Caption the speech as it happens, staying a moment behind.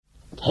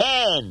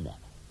10,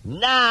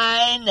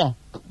 9,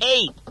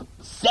 8,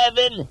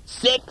 7,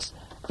 6,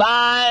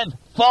 5,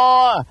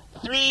 4,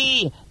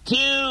 3,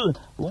 2,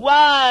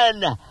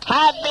 1.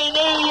 Happy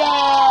New Year!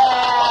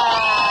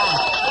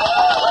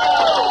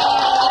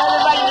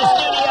 Everybody in the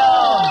studio!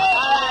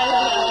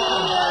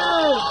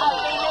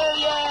 Happy New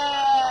Year!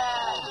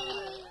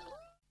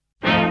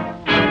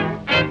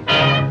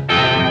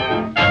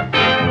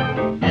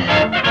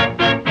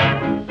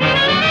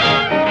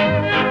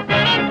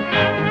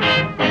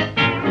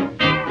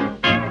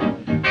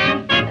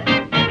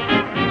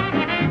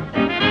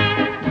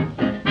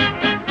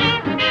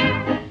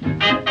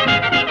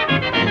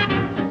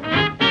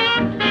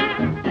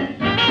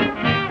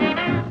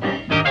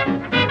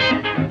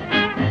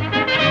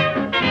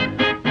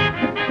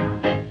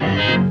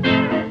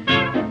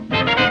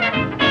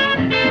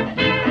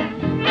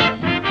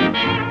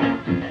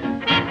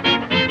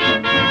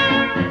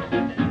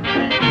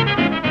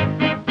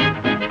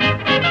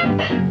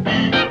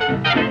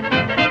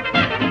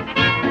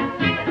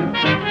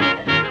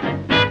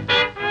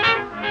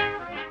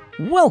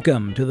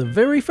 Welcome to the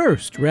very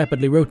first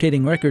Rapidly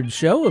Rotating Records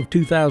show of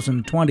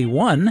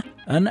 2021,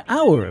 an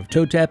hour of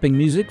toe-tapping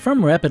music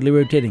from rapidly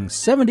rotating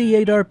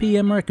 78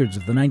 RPM records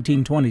of the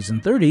 1920s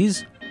and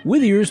 30s,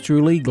 with yours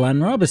truly,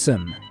 Glenn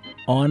Robison,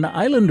 on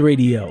Island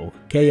Radio,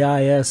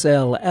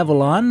 KISL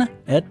Avalon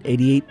at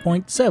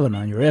 88.7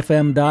 on your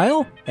FM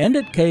dial, and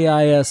at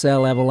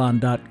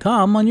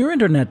KISLAvalon.com on your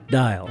internet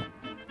dial.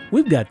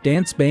 We've got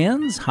dance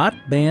bands, hot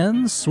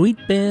bands, sweet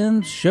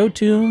bands, show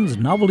tunes,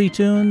 novelty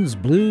tunes,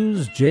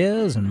 blues,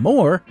 jazz, and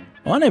more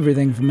on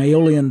everything from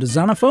Aeolian to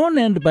Zonophone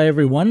and by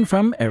everyone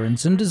from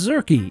Aronson to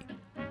Zerke.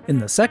 In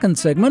the second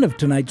segment of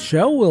tonight's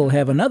show, we'll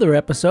have another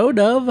episode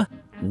of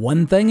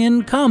One Thing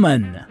in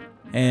Common.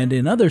 And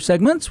in other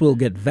segments, we'll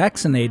get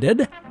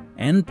vaccinated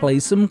and play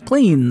some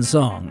clean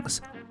songs.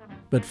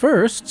 But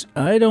first,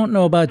 I don't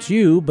know about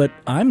you, but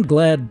I'm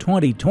glad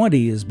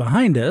 2020 is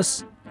behind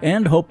us,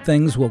 and hope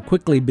things will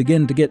quickly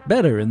begin to get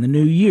better in the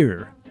new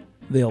year.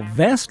 They'll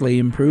vastly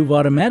improve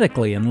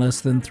automatically in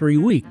less than 3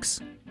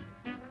 weeks.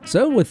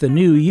 So with the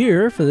new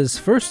year, for this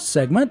first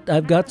segment,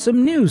 I've got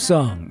some new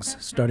songs,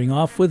 starting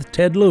off with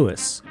Ted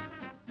Lewis.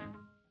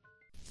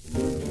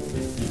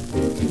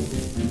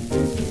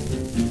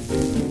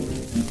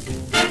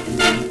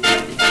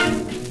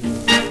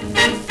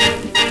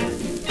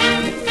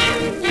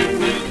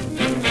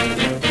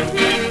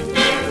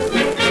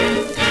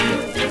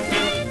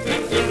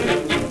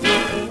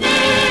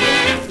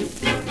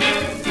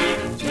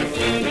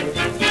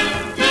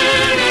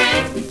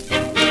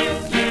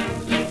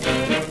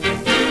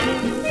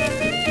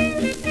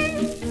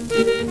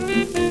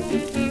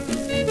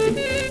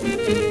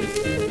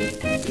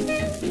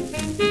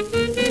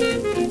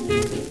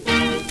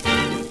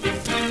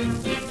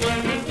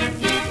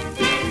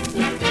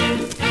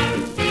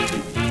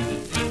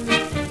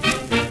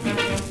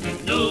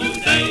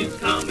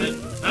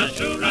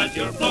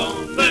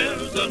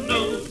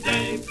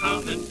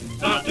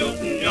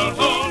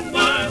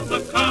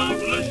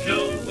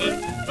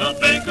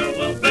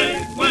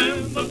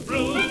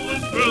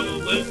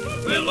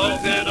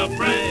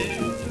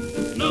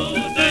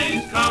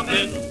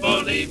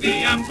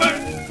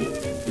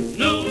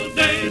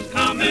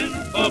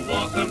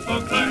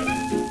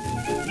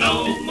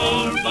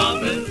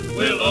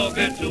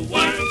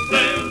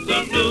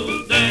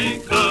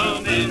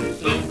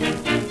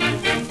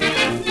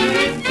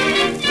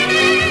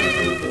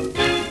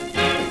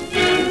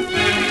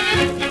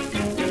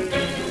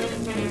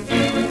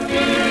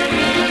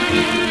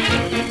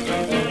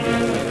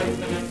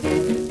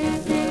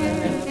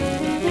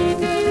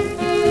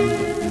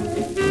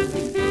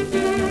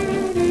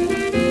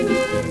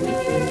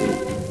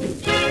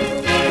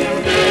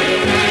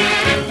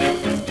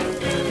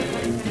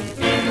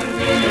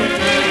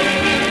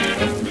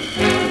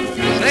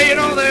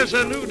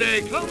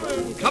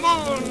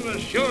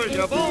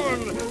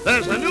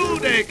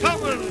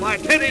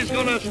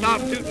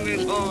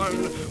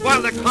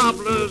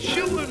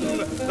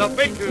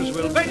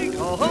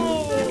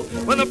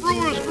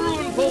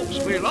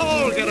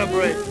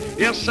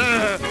 Yes,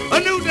 sir, a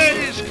new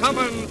day's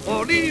coming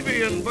for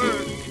Levy and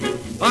Burke.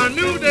 A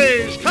new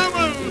day's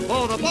coming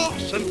for the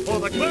boss and for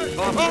the clerk.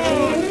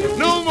 Oh,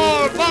 no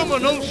more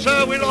bumming, no,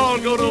 sir, we'll all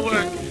go to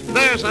work.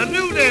 There's a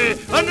new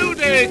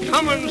day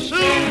coming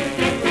soon.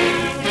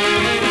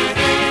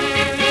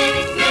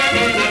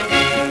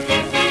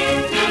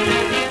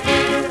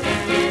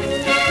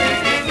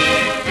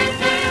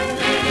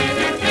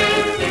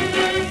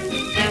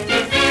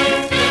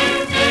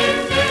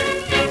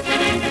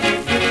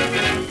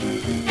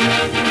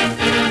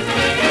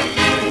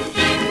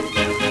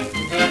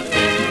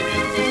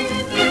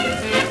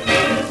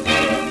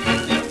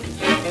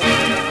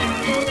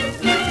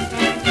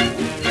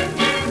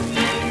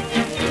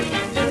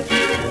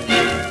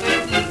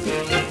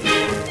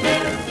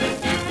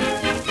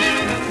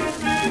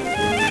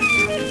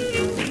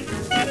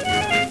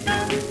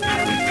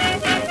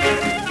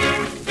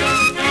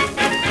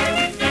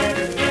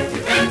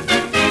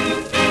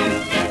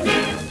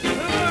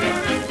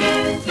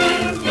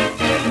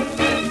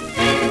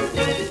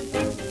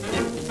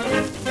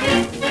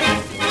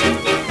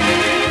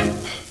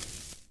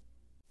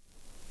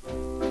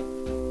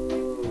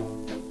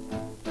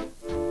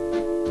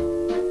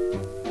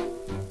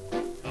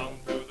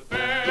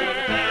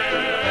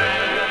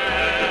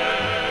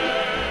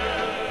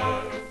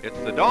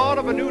 the dawn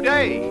of a new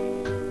day.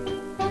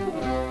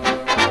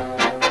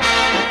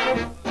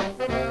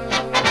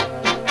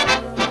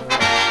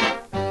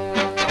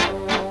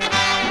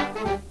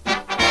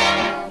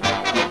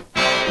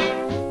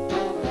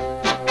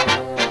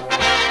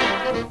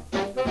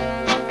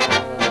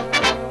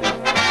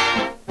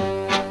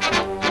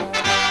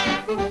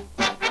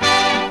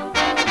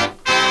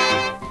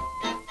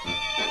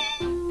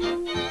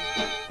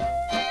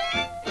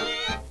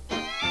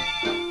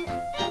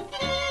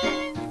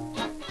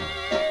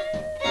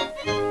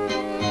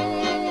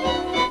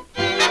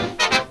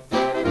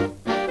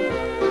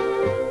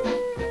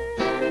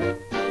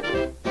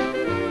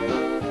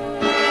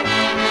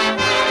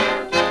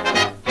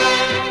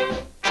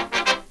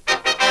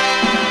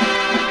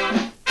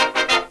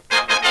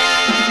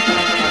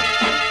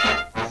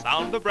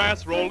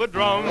 Roll the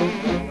drum.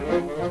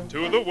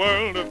 To the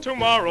world of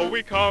tomorrow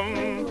we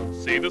come.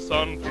 See the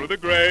sun through the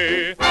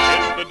gray.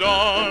 It's the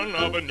dawn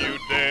of a new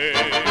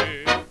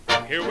day.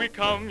 Here we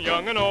come,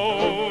 young and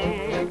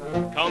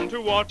old. Come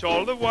to watch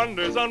all the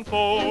wonders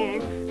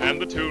unfold. And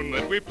the tune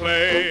that we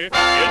play is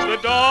the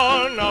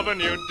dawn of a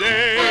new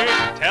day.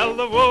 Tell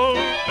the wolf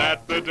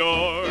at the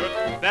door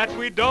that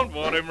we don't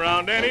want him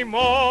round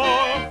anymore.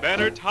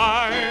 Better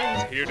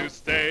times here to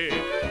stay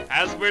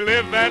as we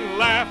live and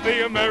laugh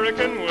the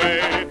American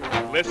way.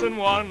 Listen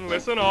one,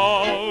 listen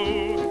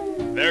all.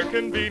 There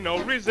can be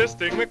no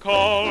resisting the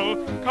call.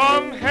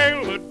 Come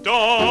hail the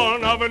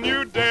dawn of a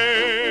new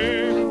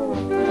day.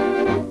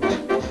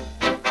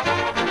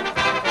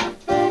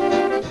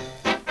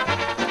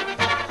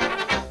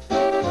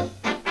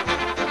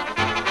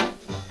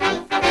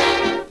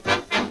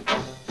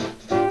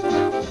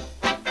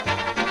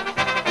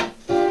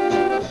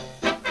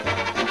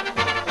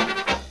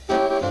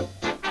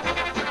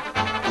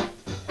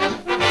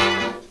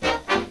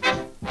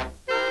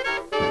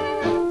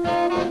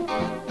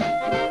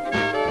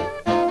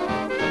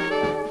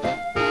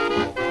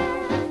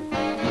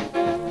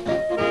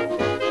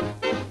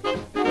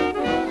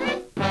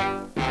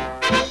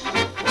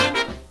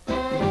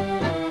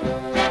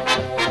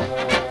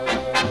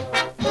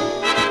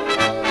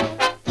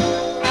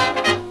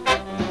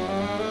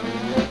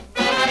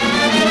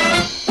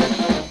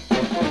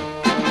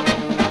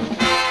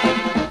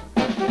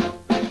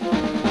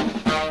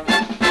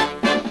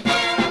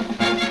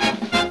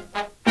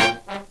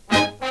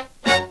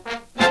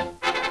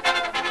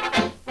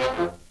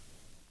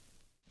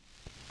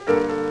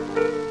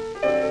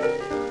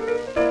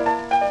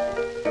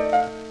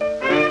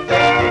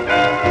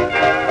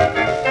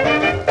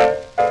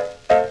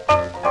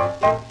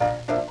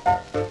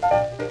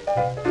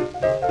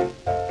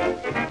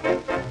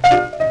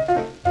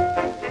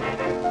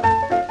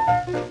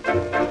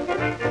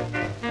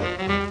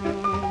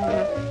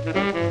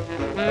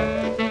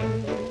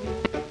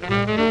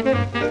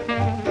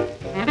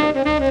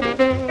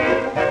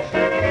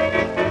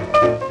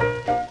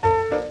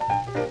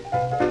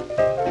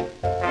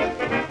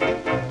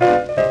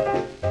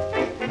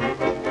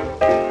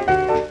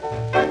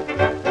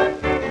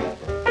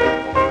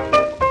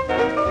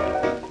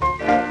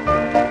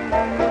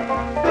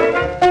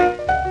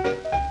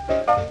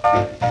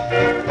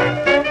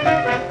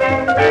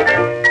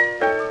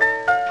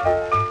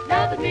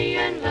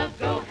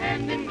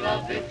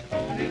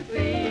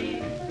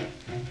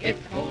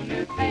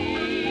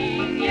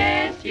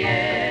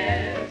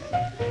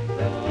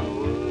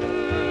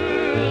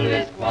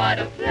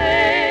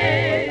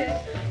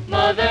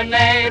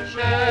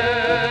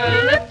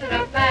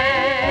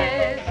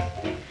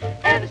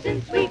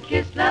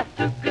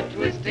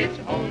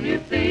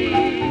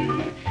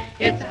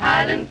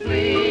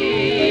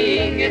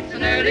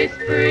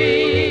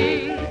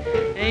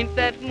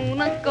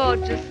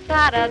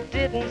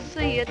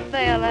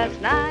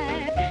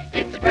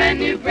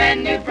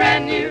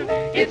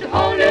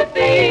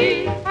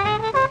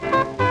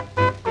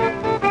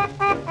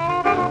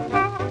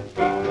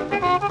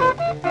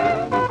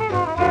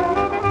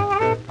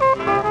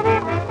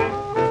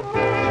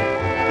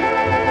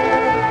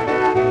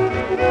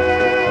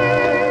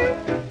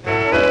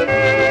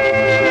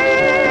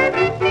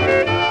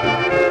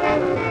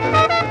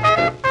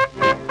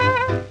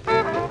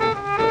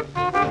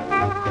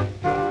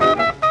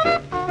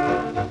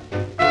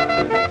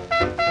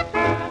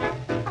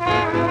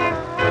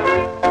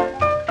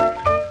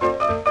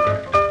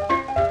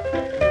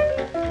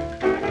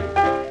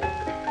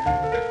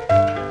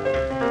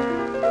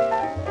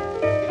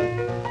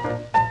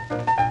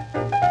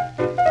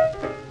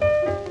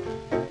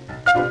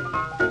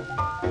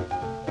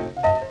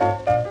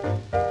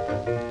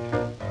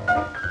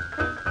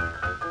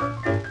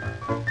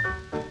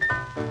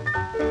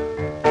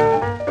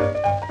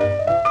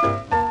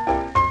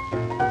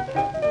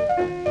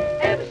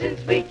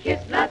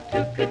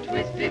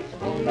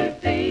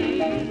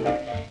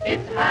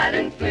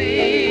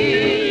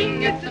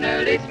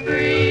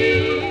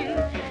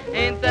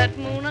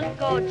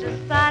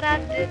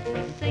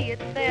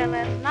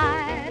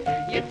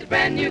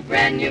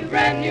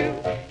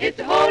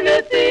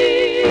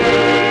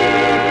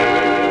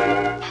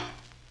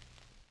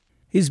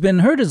 He's been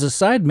heard as a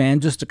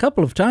sideman just a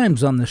couple of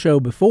times on the show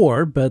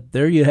before, but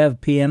there you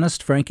have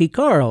pianist Frankie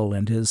Carl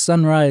and his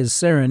Sunrise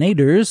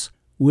Serenaders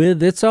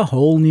with It's a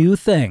Whole New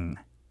Thing.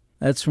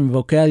 That's from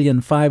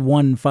Vocalion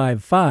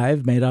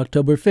 5155, made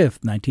October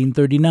 5th,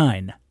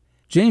 1939.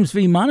 James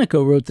V.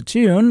 Monaco wrote the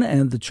tune,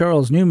 and the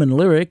Charles Newman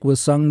lyric was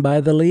sung by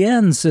the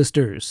Leanne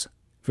sisters,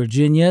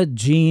 Virginia,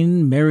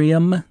 Jean,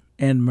 Miriam,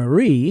 and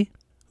Marie,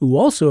 who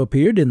also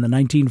appeared in the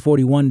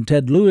 1941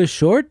 Ted Lewis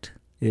short,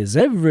 Is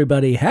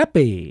Everybody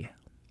Happy?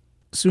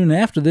 Soon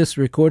after this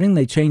recording,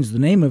 they changed the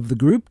name of the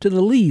group to the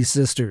Lee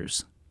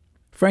Sisters.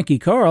 Frankie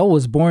Carl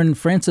was born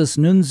Francis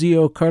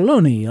Nunzio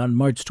Carloni on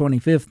March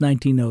 25,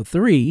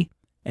 1903,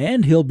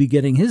 and he'll be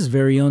getting his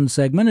very own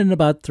segment in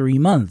about 3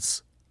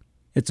 months.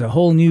 It's a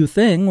Whole New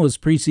Thing was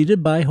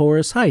preceded by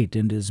Horace Heidt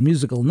and his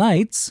musical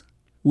Nights,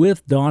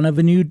 with Dawn of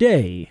a New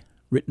Day,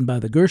 written by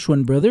the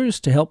Gershwin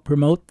brothers to help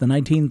promote the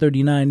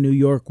 1939 New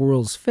York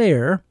World's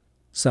Fair,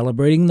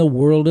 celebrating the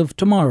world of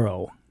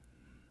tomorrow.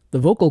 The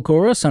vocal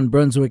chorus on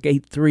Brunswick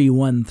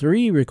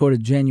 8313,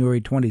 recorded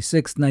January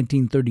 26,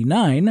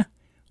 1939,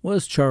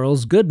 was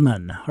Charles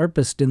Goodman,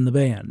 harpist in the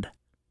band.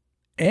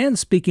 And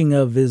speaking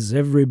of Is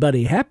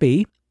Everybody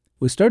Happy,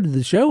 we started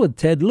the show with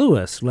Ted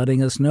Lewis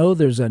letting us know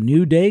there's a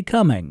new day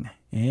coming,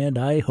 and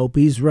I hope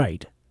he's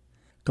right.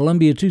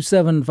 Columbia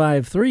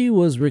 2753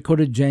 was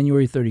recorded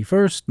January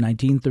 31st,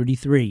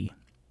 1933.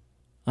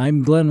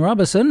 I'm Glenn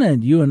Robison,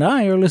 and you and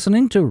I are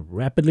listening to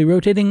Rapidly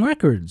Rotating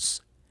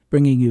Records,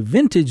 bringing you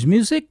vintage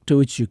music to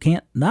which you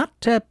can't not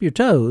tap your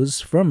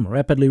toes from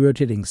rapidly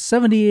rotating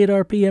 78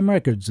 RPM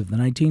records of the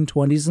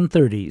 1920s and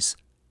 30s.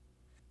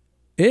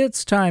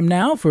 It's time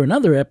now for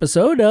another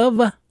episode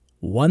of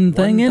One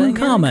Thing in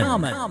Common.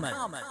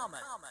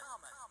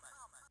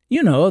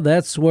 You know,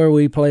 that's where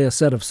we play a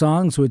set of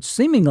songs which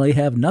seemingly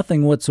have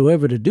nothing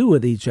whatsoever to do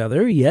with each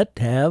other, yet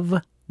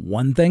have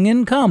one thing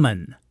in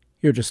common.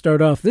 Here to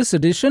start off this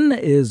edition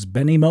is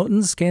Benny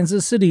Moten's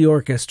Kansas City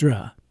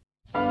Orchestra.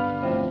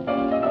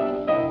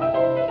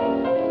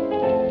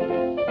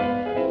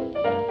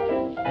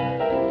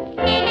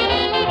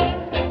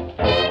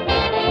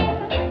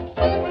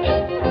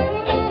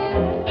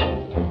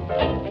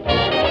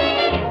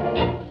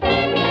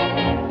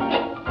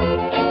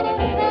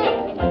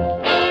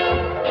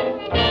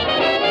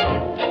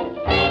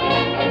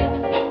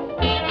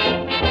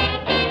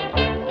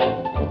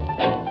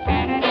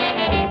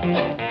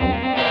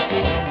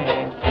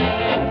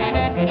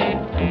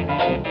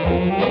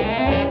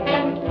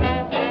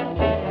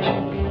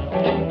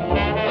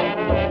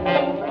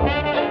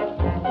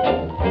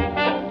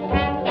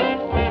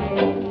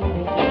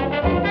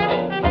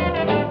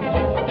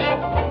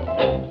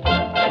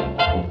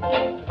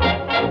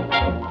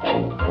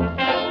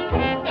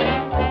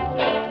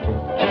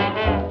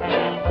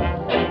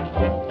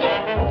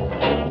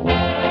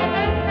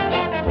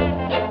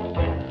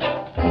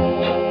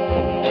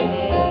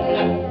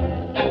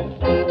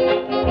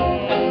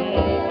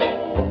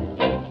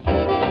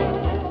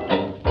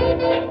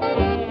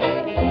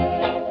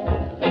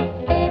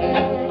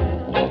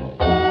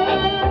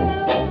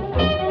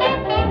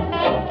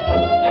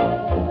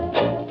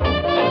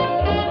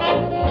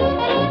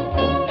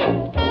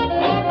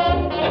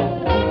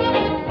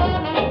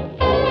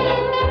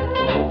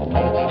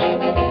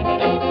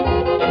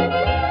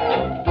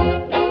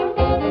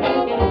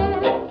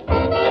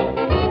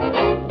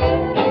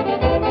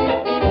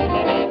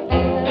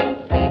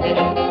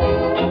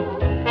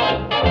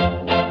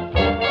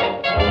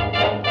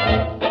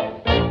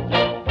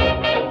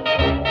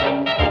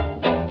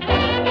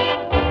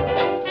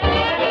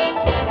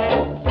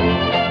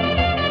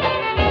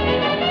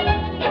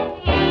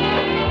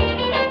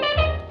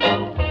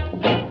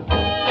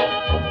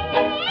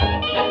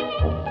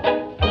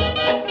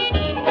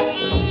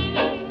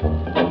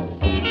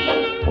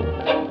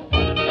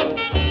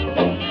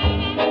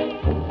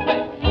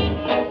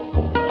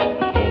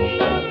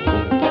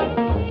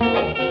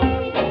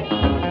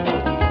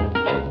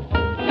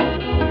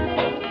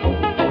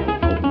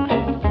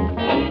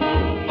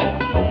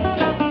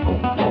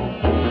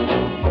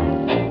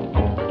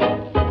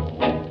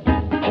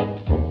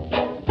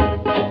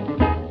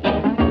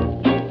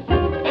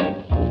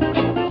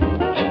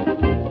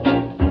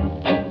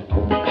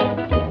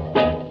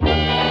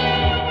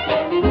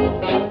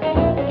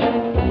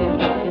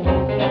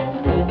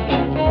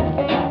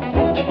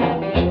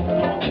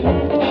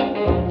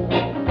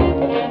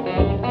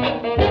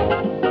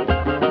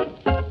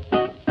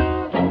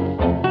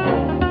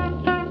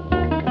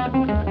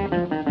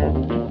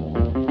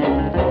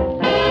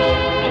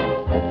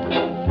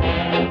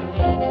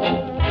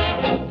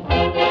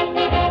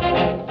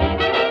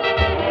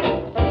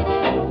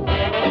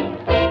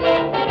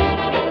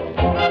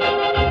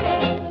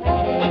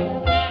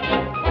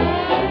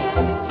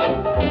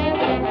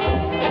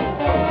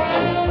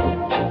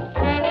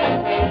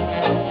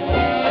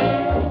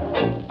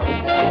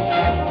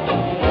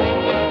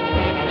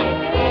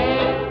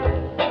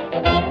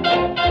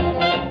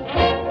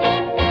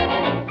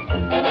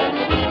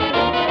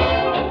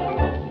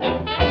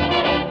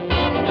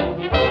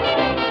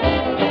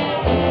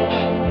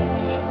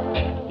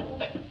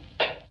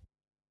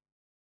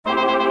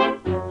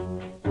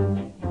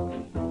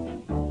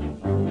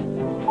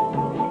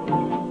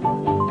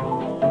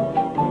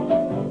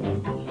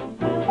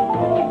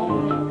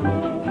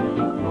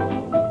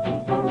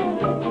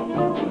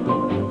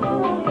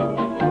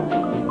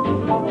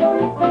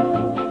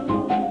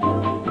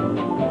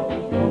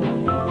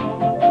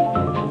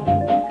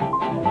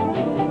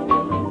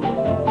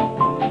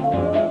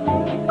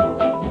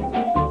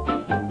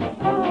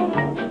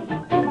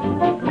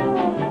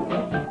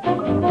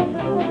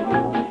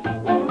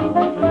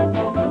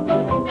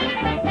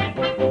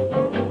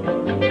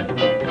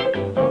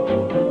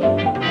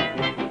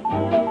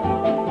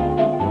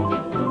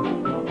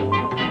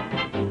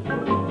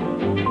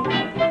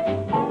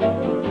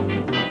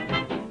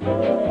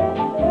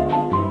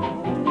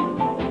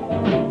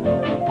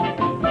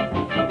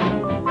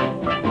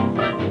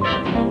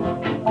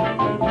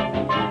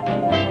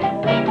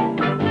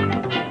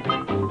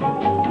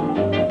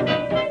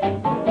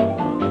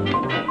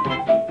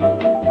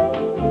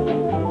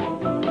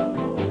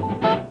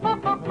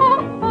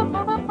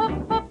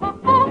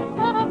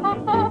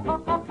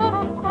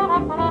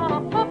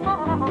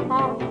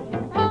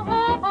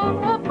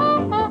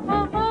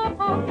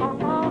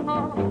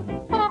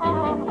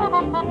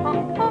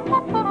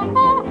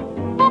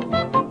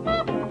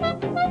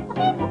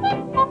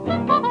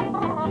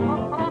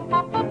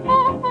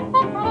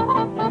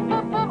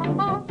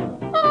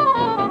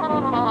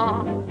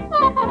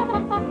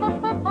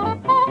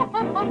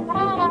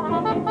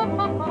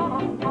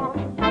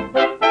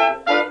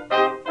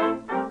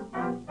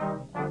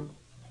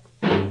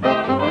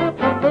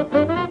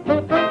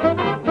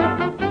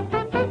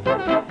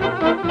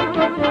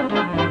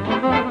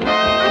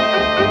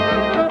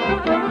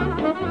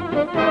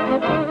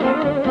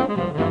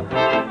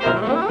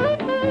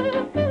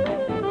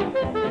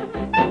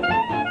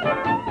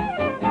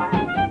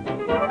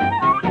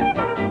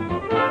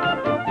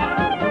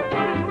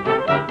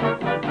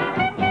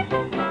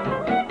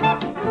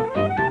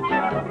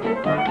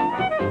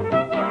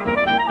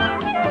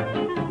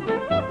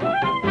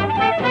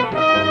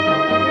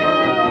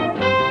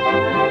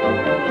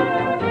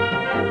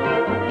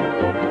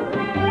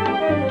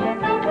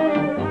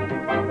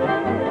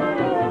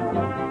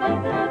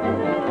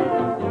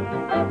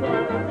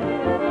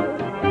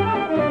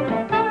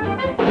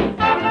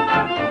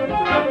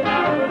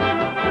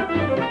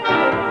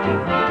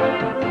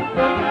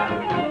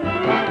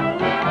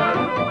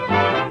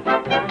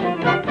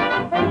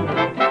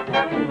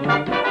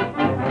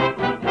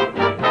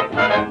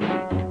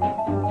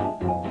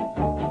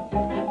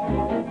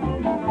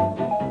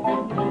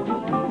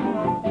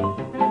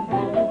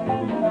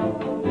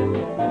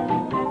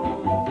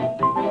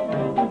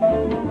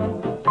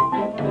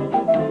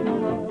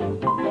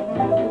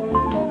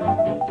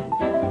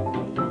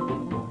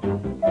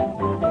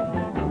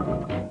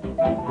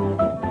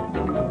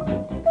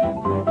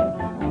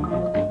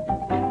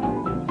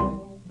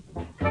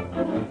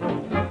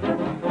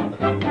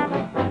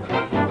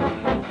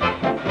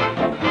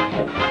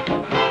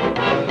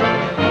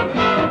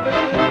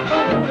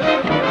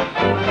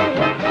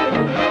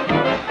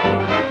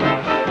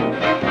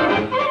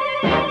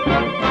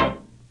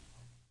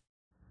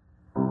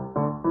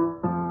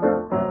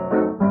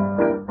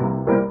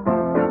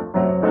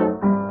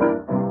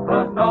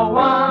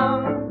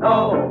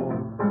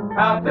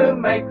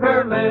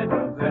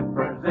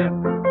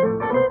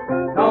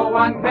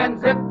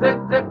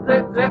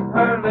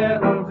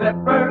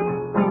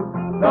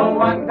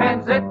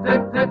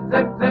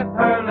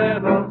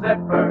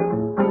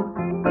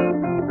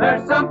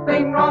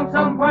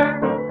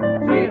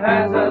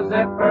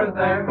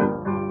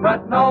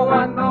 but no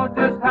one knows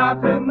just how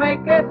to make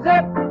it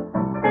zip.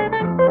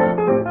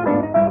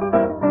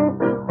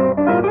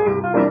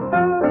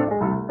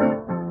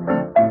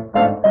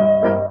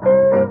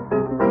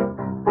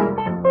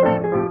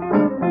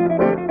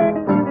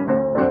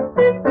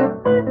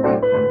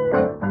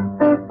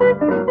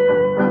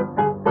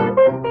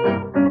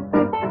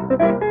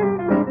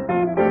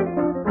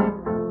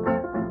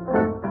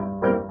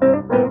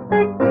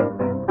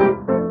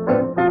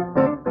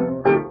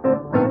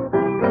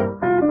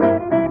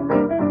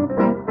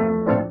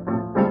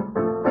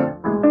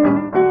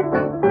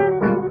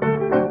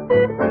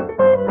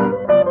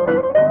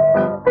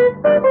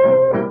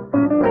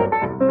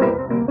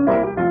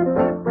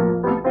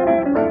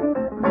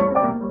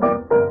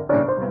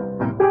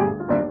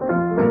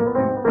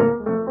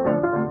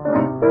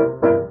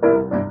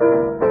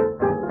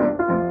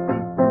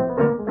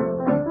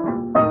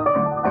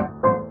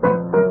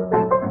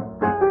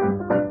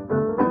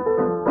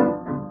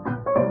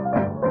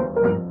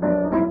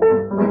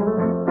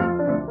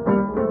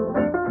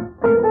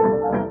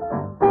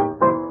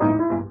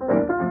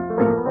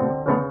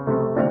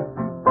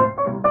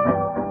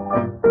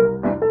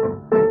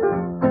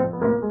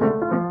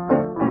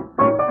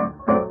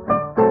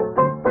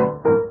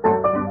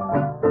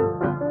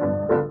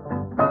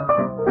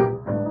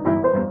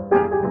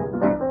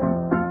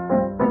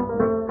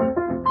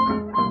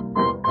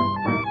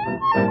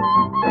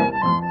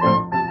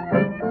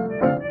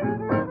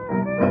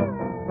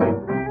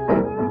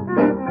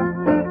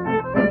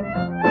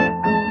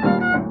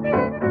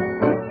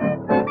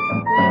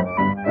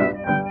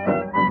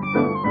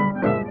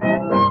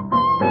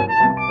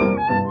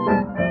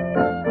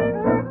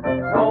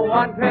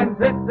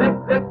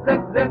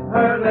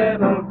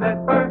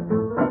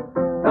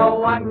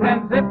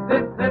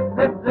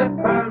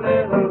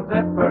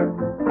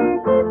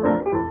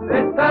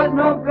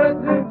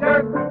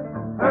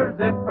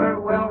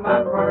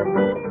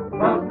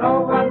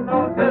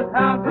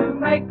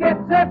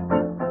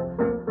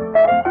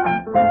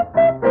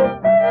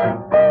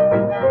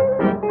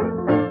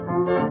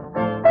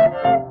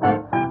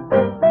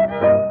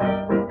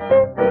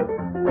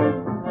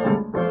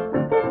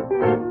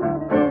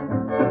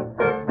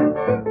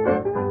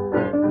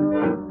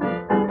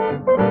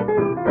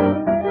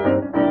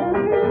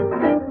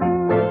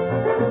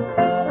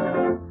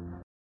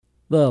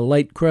 The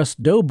Light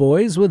Crust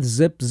Doughboys with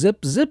Zip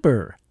Zip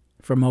Zipper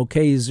from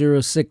OK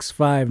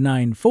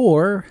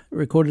 06594,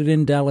 recorded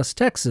in Dallas,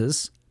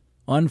 Texas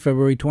on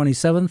February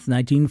 27,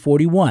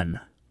 1941.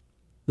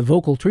 The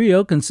vocal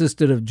trio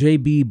consisted of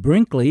J.B.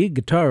 Brinkley,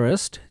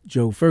 guitarist,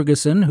 Joe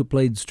Ferguson, who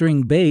played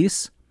string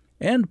bass,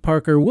 and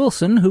Parker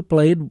Wilson, who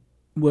played,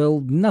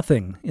 well,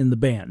 nothing in the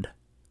band.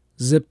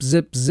 Zip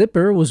Zip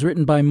Zipper was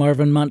written by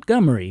Marvin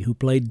Montgomery, who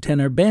played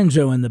tenor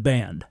banjo in the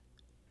band.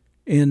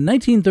 In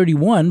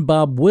 1931,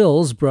 Bob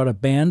Wills brought a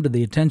band to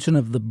the attention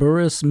of the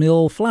Burris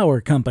Mill Flour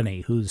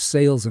Company, whose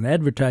sales and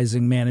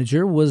advertising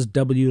manager was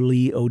W.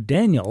 Lee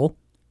O'Daniel,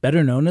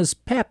 better known as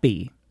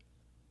Pappy.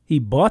 He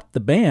bought the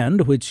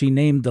band, which he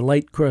named the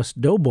Light Crust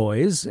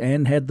Doughboys,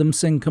 and had them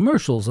sing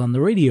commercials on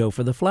the radio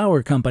for the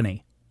flour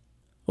company.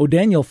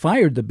 O'Daniel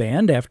fired the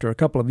band after a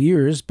couple of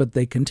years, but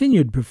they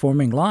continued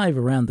performing live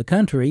around the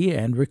country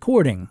and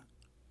recording.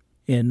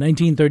 In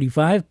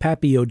 1935,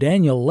 Pappy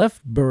O'Daniel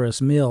left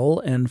Burris Mill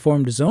and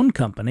formed his own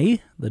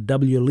company, the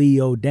W.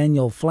 Lee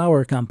O'Daniel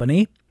Flour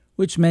Company,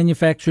 which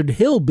manufactured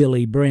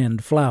Hillbilly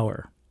brand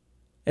flour.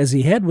 As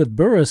he had with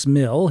Burris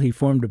Mill, he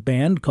formed a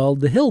band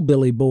called the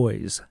Hillbilly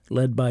Boys,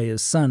 led by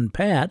his son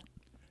Pat,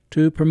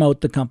 to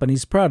promote the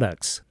company's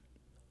products.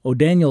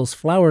 O'Daniel's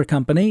Flour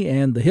Company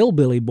and the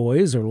Hillbilly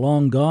Boys are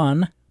long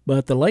gone,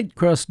 but the Light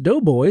Crust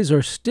Doughboys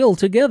are still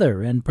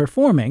together and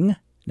performing,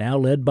 now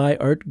led by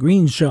Art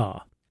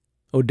Greenshaw.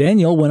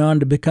 O'Daniel went on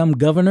to become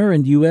governor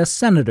and U.S.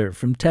 Senator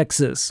from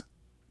Texas.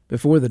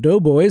 Before the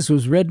Doughboys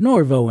was Red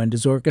Norvo and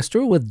his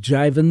orchestra with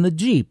Jivin' the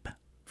Jeep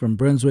from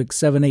Brunswick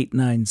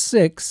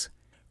 7896,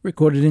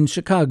 recorded in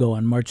Chicago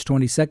on March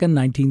 22,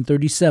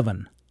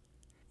 1937.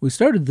 We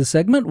started the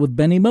segment with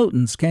Benny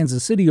Moten's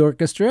Kansas City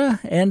Orchestra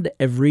and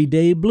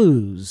Everyday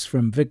Blues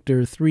from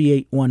Victor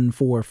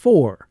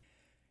 38144.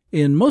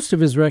 In most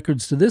of his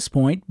records to this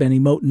point, Benny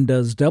Moten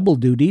does double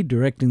duty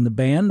directing the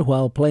band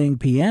while playing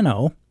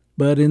piano,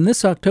 but in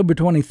this October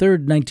 23,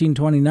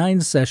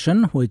 1929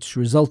 session, which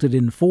resulted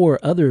in 4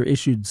 other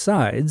issued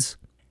sides,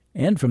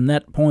 and from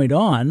that point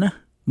on,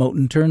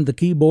 Moten turned the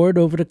keyboard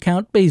over to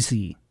Count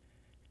Basie.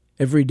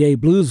 Everyday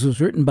Blues was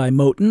written by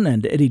Moten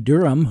and Eddie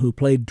Durham, who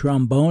played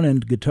trombone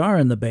and guitar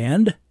in the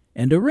band,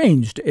 and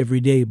arranged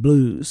Everyday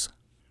Blues.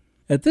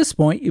 At this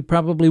point, you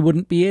probably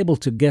wouldn't be able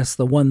to guess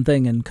the one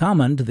thing in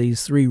common to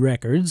these 3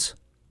 records,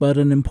 but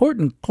an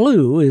important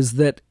clue is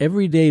that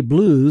Everyday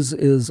Blues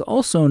is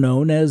also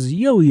known as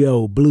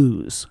Yo-Yo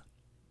Blues.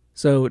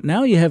 So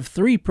now you have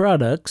 3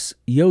 products,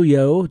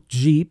 Yo-Yo,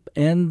 Jeep,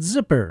 and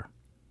Zipper.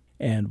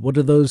 And what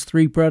do those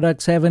 3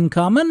 products have in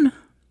common?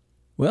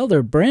 Well,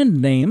 their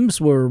brand names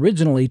were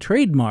originally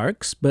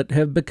trademarks, but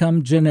have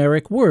become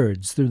generic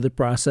words through the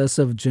process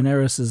of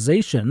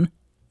genericization,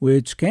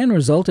 which can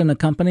result in a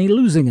company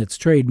losing its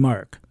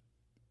trademark.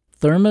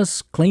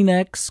 Thermos,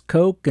 Kleenex,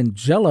 Coke, and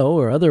Jell-O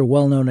are other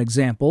well-known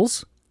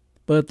examples,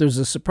 but there's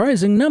a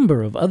surprising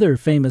number of other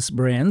famous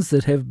brands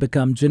that have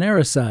become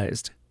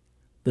genericized.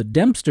 The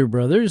Dempster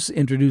brothers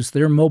introduced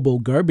their mobile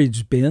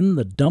garbage bin,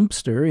 the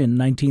Dumpster, in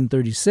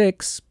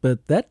 1936,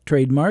 but that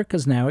trademark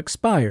has now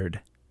expired.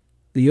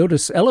 The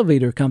Otis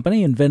Elevator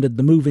Company invented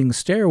the moving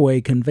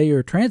stairway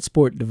conveyor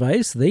transport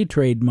device they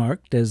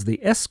trademarked as the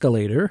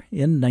Escalator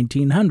in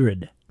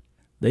 1900.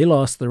 They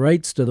lost the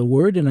rights to the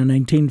word in a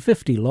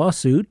 1950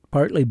 lawsuit,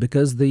 partly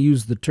because they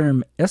used the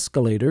term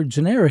escalator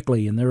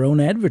generically in their own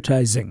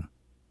advertising.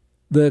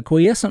 The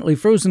quiescently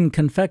frozen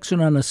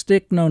confection on a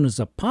stick known as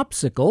a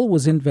popsicle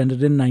was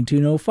invented in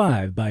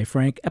 1905 by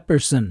Frank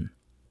Epperson.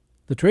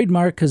 The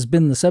trademark has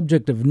been the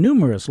subject of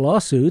numerous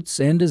lawsuits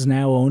and is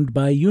now owned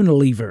by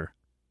Unilever.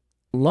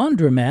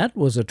 Laundromat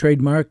was a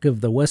trademark of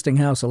the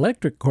Westinghouse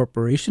Electric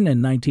Corporation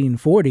in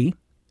 1940,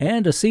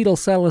 and acetyl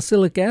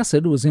salicylic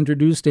acid was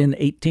introduced in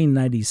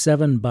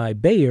 1897 by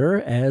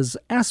Bayer as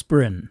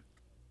aspirin.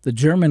 The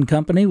German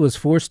company was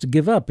forced to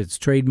give up its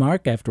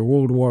trademark after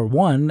World War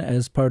I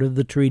as part of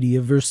the Treaty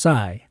of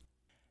Versailles.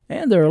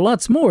 And there are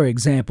lots more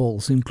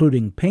examples,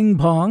 including ping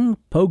pong,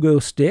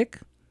 pogo stick,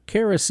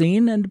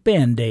 kerosene, and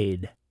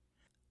Band-Aid.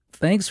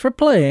 Thanks for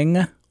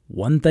playing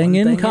One Thing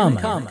in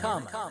Common.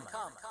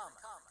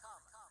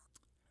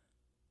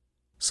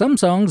 Some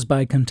songs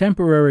by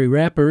contemporary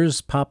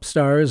rappers, pop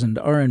stars, and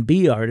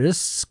R&B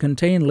artists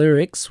contain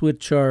lyrics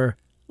which are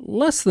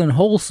less than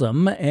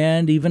wholesome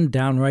and even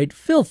downright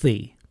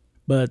filthy.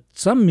 But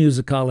some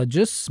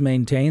musicologists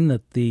maintain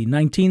that the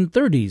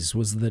 1930s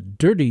was the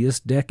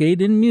dirtiest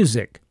decade in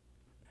music.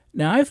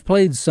 Now, I've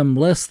played some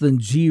less than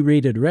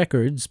G-rated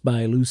records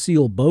by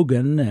Lucille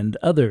Bogan and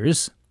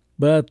others,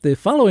 but the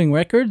following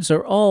records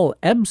are all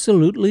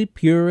absolutely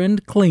pure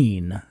and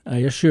clean, I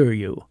assure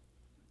you.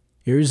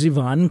 Here's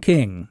Yvonne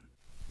King.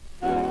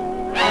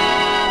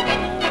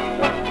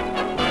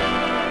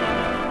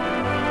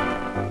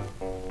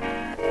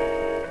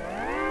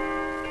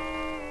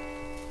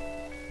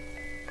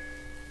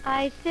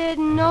 I said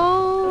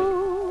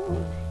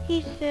no,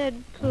 he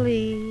said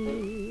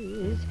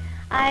please.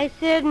 I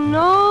said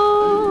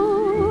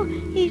no,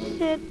 he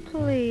said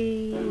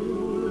please.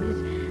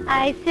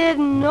 I said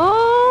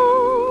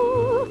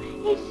no,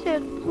 he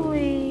said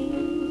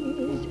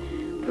please.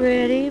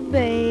 Pretty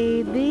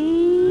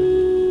baby.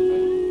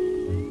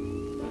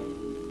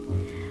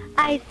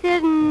 I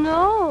said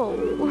no,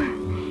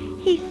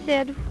 he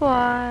said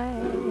why.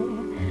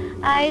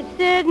 I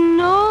said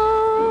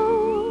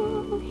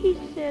no, he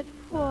said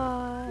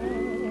why.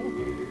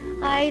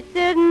 I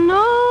said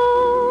no,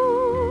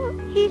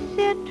 he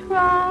said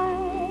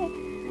try.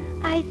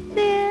 I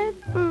said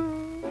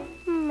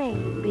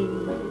maybe.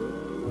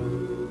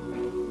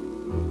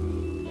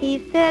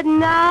 He said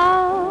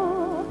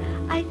now.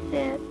 I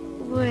said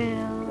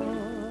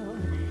well.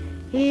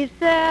 He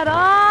said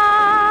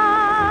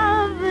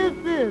this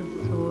is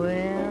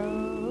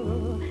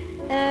swell.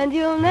 And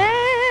you'll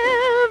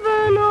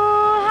never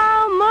know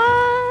how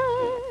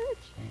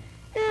much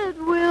it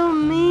will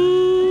mean.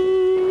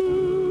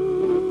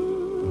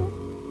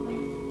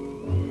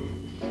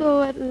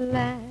 So at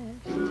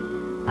last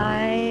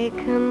I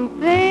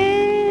confessed.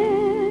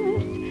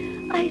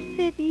 I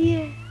said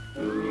yes,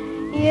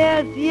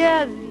 yes,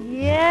 yes,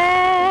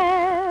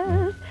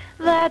 yes.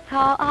 That's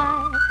how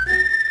I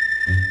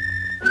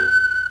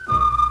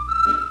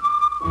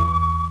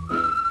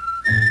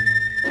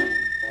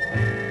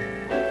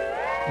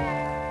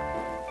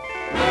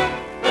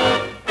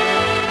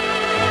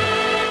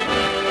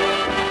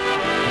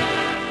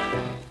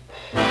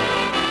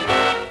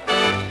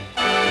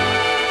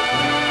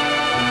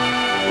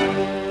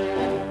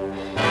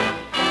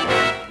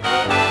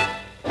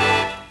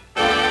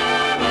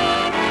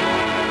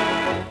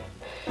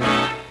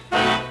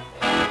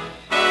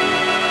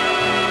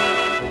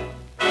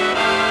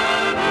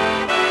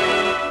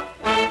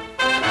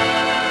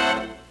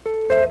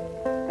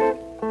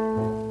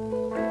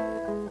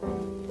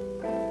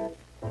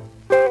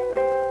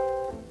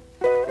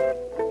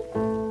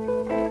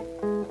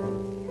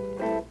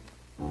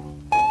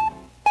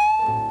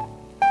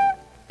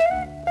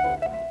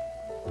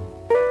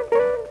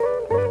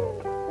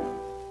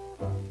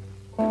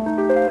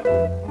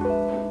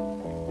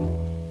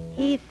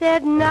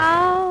said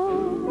now.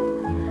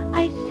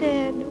 I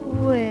said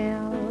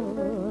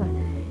well.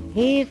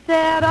 He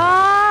said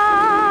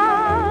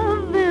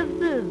this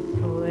is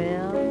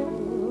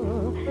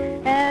swell.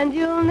 And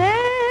you'll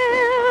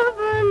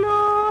never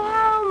know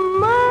how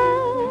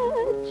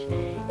much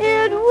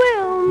it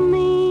will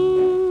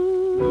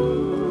mean.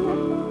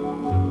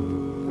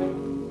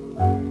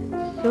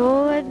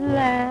 So at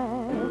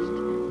last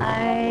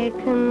I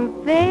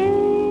confess.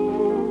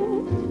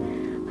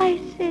 I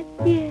said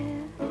yes.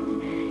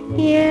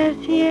 Yes,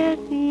 yes,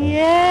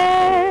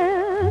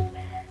 yes,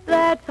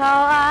 that's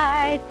how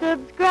I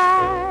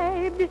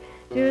subscribed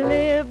to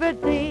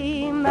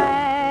Liberty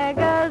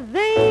Magazine.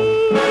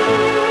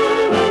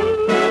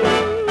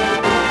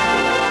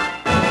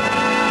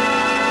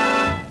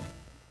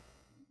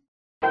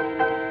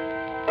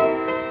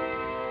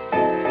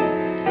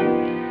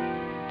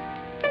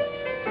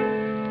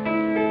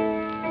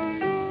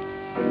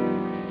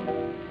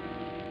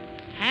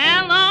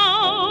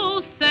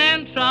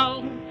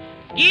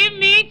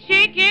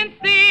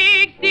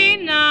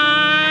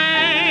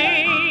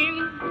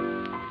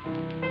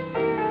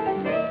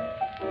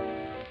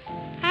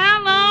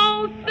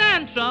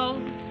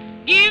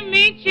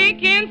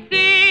 in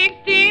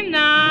 69.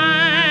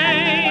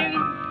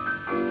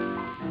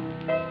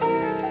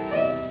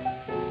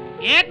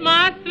 Get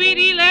my sweet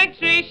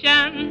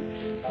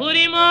electrician, put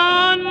him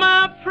on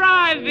my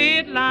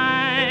private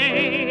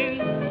line.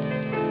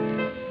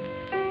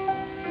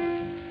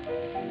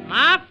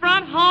 My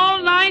front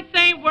hall lights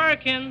ain't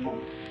working,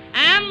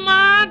 and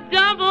my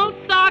double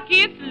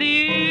socket's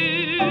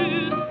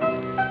loose.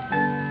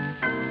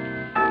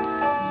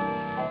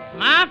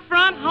 My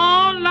front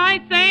hall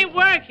lights ain't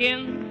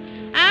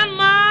working, and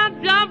my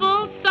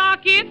double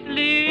socket's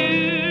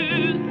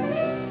loose.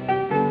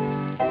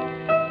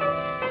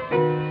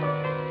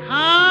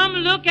 Come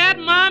look at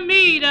my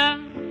meter,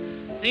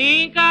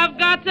 think I've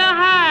got to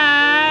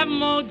have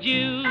more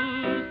juice.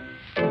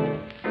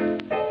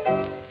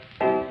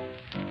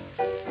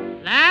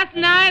 Last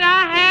night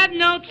I had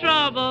no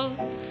trouble,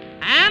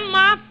 and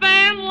my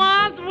fan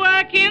was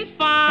working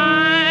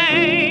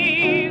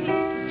fine.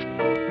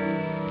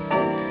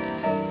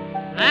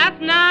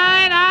 Last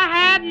night I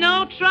had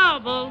no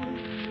trouble,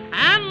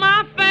 and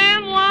my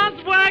fan was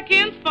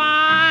working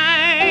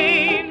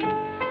fine.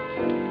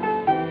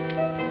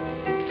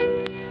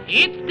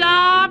 It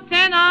stopped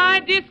and I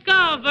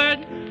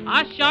discovered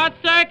a short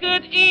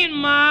circuit in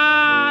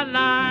my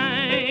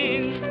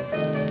line.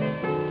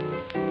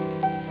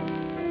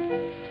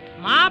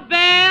 My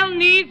bell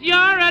needs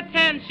your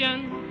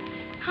attention.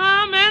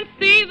 Come and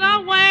see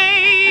the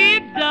way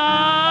it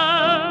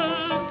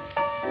does.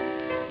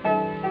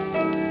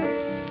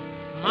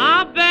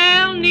 My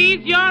bell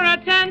needs your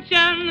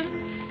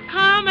attention.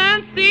 Come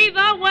and see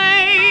the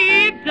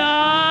way it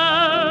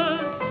does.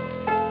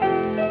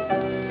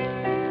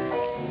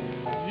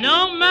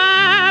 No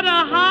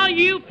matter how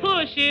you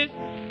push it,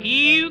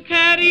 you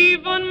can't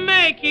even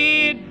make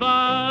it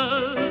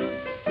buzz.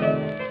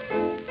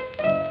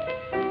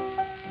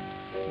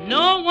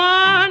 No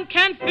one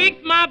can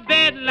fix my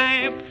bed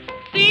lamp.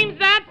 Seems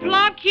that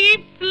plug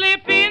keeps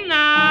slipping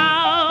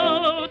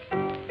out.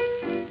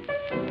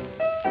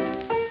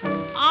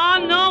 Oh,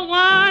 no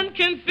one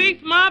can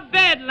fix my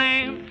bed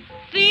lamp.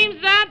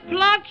 Seems that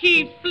plug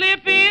keeps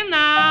slipping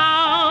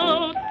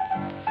out.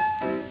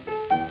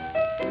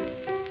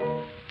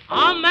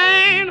 A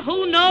man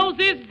who knows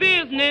his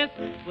business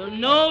will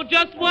know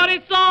just what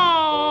it's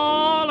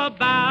all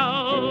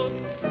about.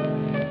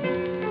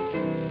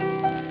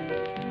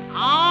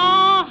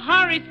 Oh,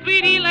 hurry,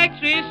 sweet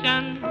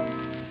electrician,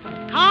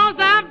 'cause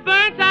I've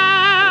burnt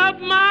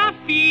out my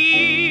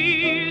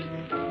fuse.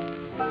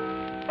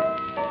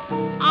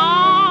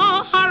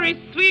 Oh, hurry,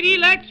 sweet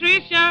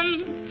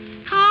electrician,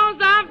 'cause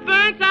I've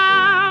burnt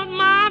out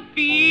my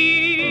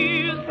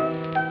fuse.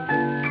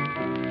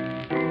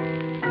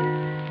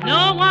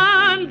 No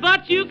one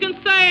but you can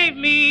save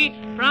me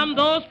from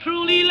those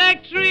cruel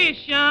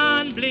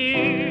electrician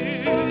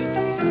blues.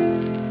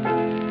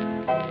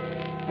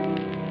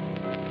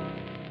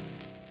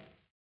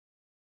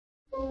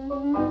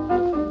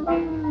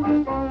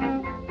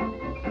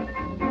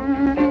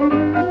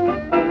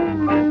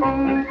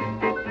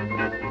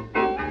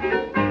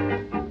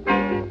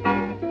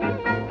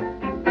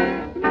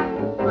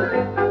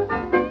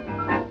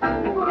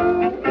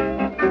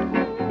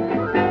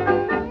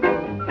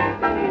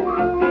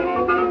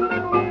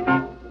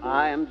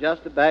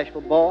 Just a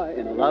bashful boy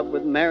in love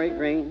with Mary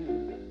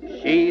Green.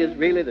 She is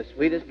really the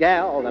sweetest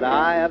gal that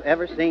I have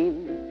ever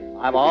seen.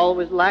 I've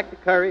always lacked the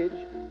courage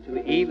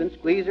to even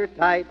squeeze her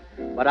tight,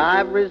 but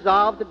I've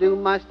resolved to do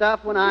my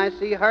stuff when I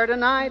see her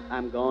tonight.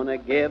 I'm gonna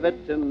give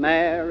it to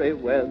Mary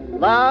with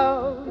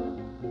love.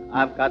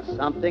 I've got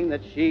something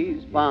that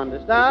she's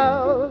fondest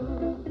of.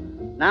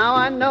 Now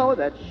I know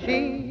that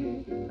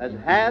she has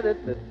had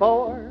it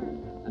before,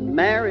 and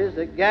Mary's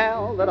a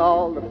gal that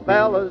all the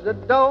fellas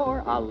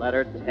adore. I'll let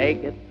her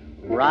take it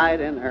right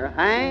in her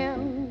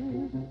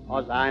hand,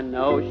 'cause I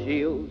know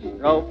she'll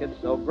stroke it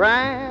so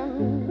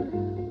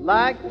grand.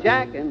 Like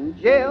Jack and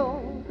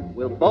Jill,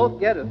 we'll both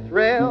get a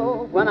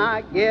thrill when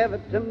I give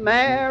it to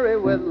Mary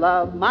with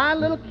love. My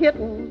little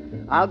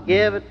kitten, I'll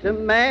give it to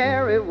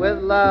Mary with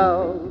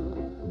love.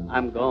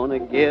 I'm gonna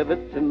give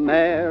it to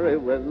Mary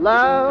with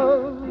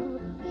love.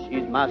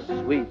 She's my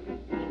sweet,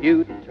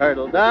 cute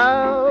turtle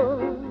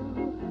dove.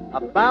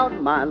 About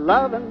my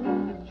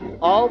lovin', she's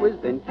always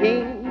been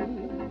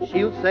keen.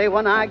 She'll say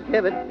when I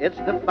give it, it's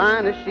the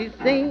finest she's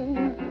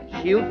seen.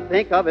 She'll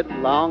think of it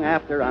long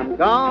after I'm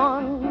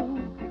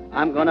gone.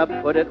 I'm gonna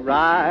put it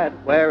right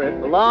where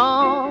it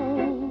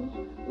belongs.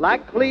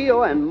 Like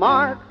Cleo and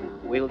Mark,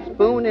 we'll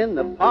spoon in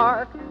the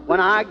park when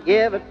I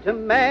give it to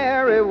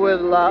Mary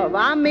with love.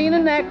 I mean a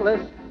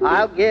necklace,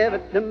 I'll give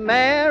it to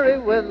Mary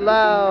with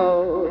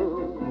love.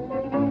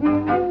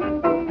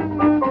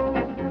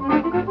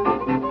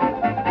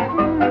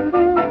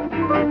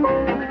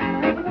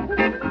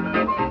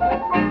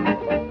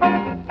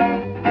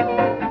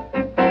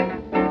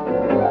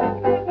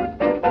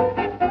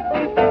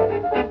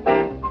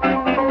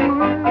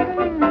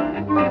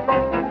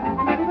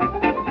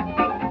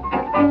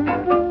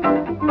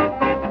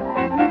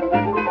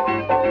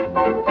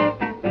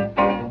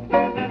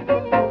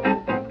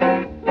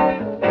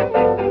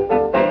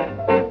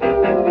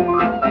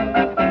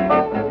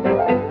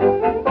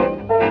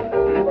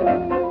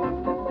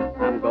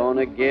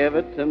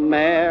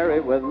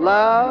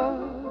 love.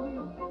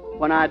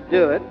 When I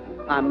do it,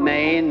 I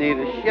may need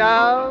a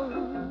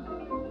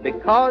shove,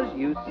 because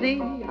you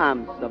see,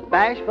 I'm so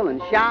bashful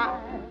and shy.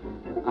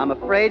 I'm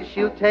afraid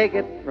she'll take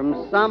it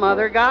from some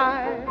other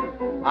guy.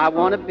 I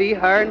want to be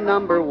her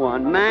number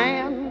one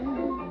man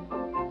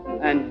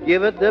and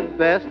give it the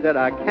best that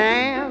I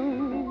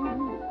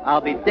can.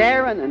 I'll be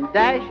daring and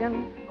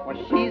dashing, for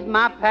she's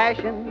my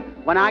passion.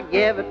 When I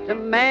give it to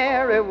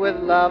Mary with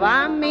love,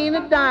 I mean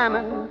a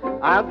diamond.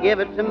 I'll give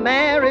it to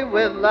Mary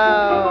with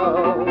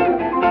love.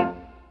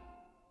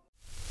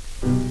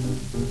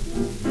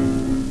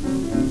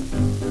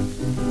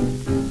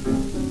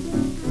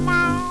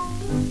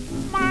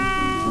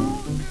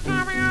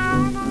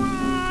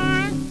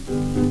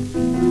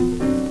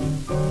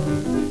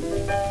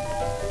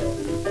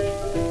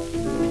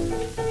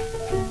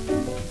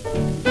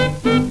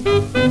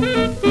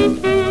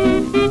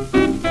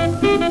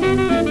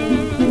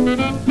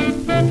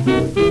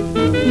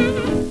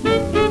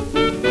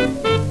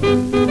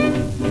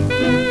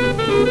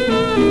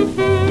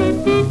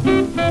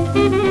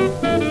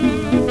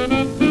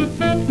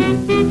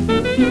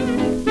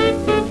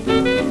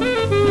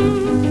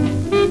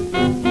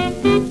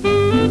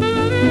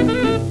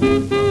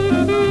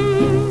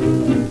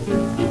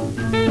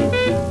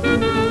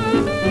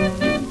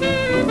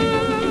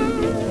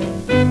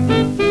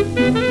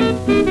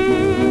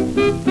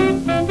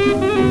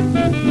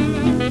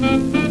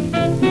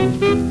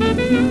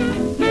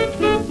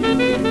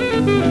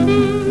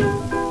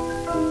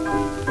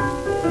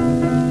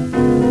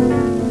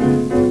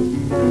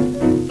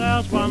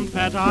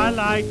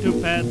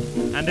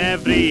 And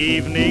every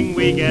evening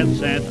we get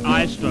set,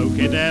 I stroke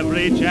it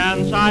every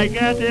chance I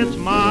get. It's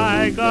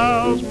my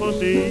girl's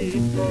pussy,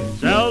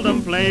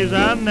 seldom plays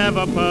and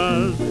never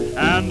purrs,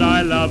 and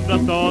I love the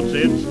thoughts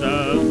it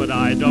stirs, but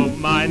I don't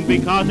mind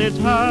because it's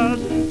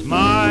hers. It's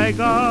my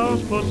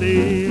girl's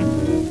pussy.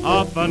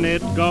 Often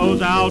it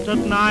goes out at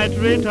night,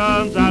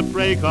 returns at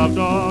break of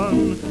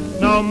dawn.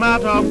 No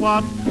matter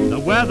what the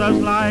weather's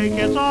like,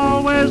 it's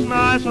always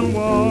nice and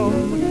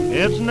warm.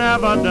 It's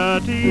never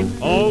dirty,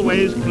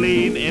 always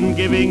clean, in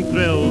giving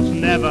thrills,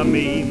 never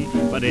mean.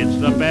 But it's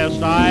the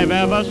best I've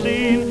ever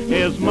seen,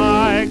 is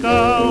my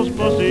girl's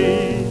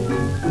pussy.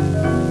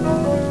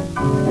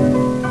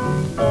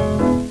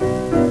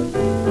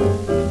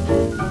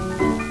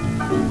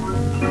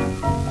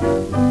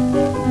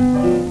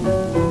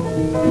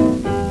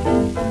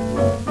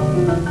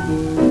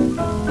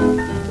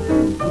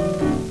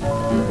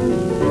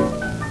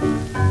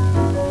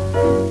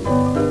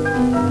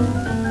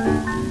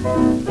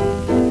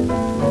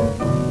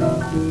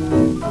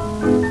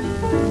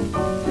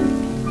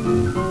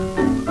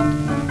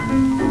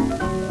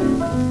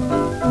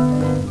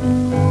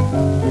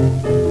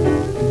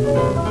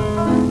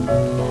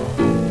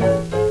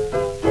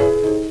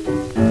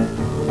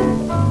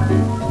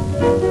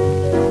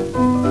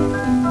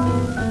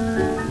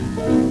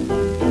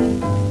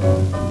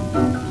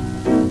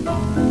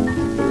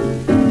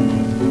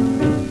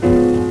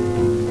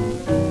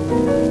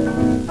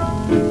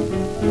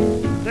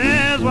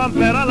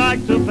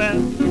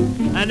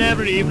 And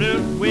every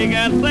evening we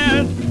get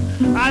set,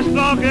 I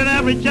stroke it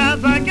every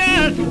chance I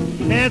get.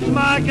 It's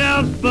my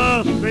girl's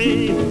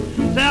pussy,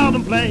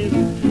 seldom plays,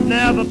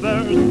 never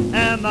burrs,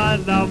 and I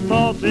love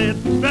thoughts it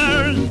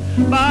stirs,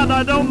 but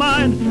I don't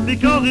mind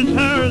because it's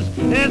hers.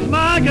 It's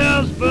my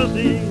girl's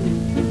pussy.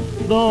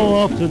 Though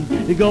often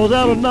it goes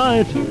out at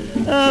night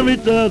and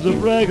returns at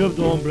break of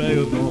dawn, break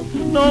of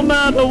dawn. No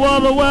matter what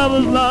the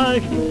weather's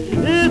like,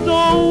 it's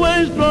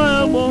always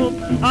dry and warm.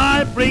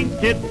 I bring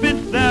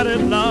tidbits that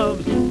it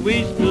loves.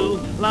 We still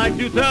like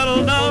two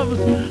turtle doves.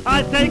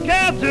 I take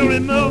care to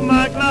remove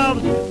my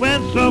gloves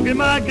when stroking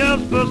my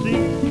girl's pussy.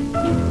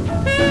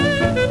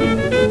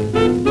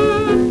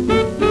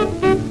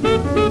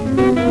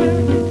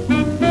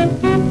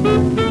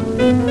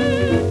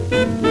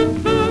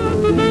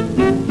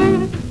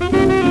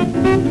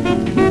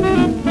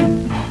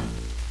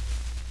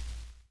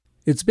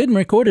 It's been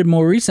recorded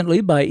more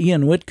recently by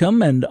Ian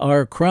Whitcomb and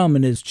R. Crumb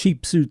and his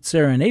Cheap Suit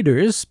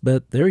Serenaders,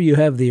 but there you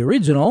have the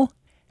original,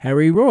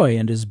 Harry Roy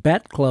and his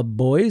Bat Club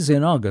Boys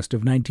in August of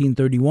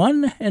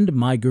 1931, and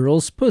My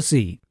Girl's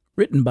Pussy,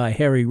 written by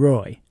Harry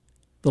Roy.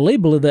 The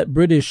label of that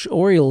British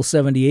Oriole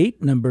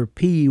 78, number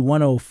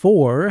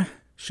P104,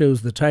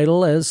 shows the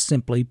title as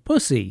simply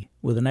Pussy,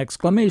 with an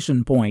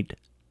exclamation point.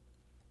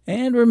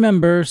 And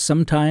remember,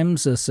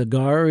 sometimes a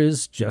cigar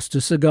is just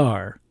a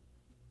cigar.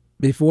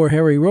 Before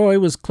Harry Roy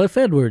was Cliff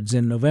Edwards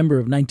in November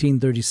of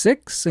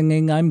 1936,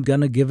 singing I'm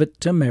Gonna Give It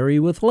to Mary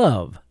with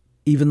Love,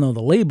 even though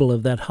the label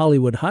of that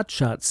Hollywood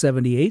Hotshot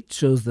 78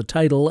 shows the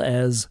title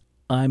as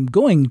I'm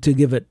Going to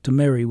Give It to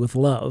Mary with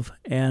Love,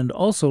 and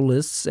also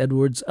lists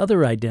Edwards'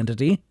 other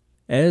identity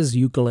as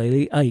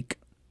Ukulele Ike.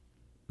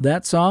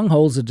 That song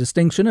holds a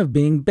distinction of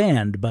being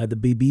banned by the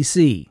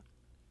BBC.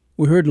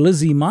 We heard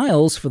Lizzie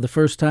Miles for the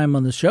first time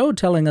on the show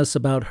telling us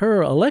about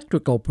her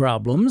electrical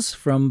problems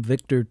from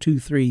Victor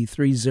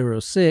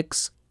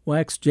 23306,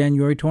 waxed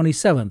January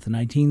 27,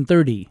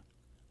 1930.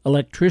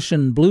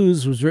 Electrician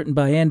Blues was written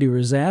by Andy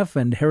Razaf,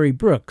 and Harry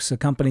Brooks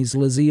accompanies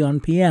Lizzie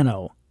on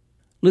piano.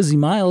 Lizzie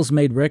Miles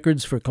made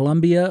records for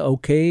Columbia,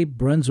 OK,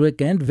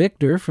 Brunswick, and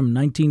Victor from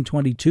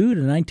 1922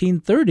 to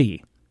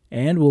 1930,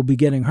 and will be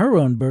getting her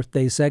own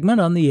birthday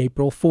segment on the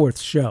April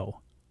 4th show.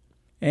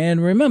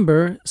 And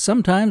remember,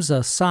 sometimes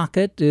a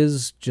socket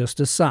is just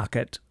a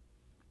socket.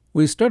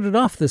 We started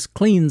off this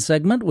clean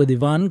segment with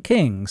Yvonne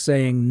King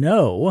saying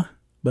no,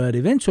 but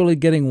eventually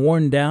getting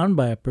worn down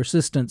by a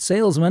persistent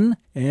salesman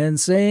and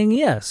saying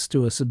yes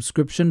to a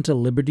subscription to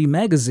Liberty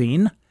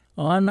Magazine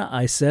on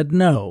I Said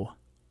No.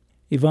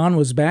 Yvonne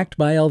was backed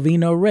by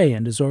Alvino Ray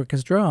and his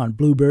orchestra on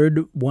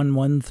Bluebird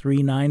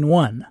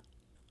 11391.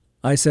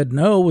 I Said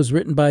No was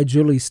written by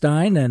Julie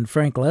Stein and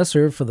Frank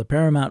Lesser for the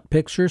Paramount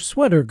picture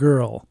Sweater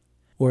Girl,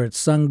 where it's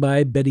sung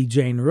by Betty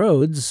Jane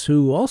Rhodes,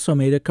 who also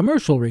made a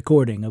commercial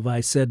recording of I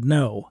Said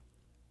No.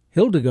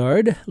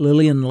 Hildegard,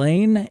 Lillian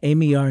Lane,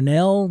 Amy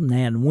Arnell,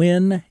 Nan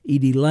Wynn,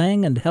 Edie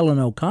Lang, and Helen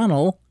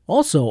O'Connell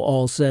also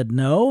all said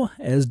no,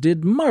 as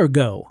did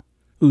Margot,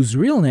 whose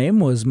real name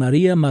was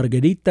Maria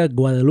Margarita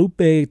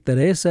Guadalupe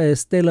Teresa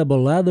Estela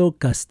Bolado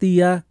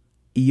Castilla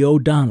y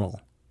O'Donnell.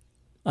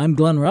 I'm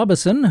Glenn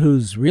Robison,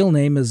 whose real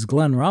name is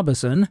Glenn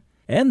Robison,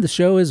 and the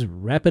show is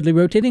Rapidly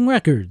Rotating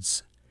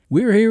Records.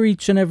 We're here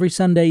each and every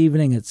Sunday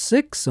evening at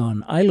 6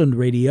 on Island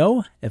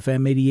Radio,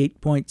 FM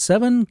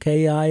 88.7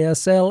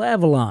 KISL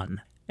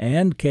Avalon,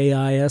 and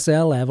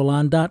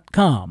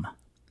KISLAvalon.com.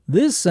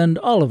 This and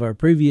all of our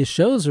previous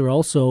shows are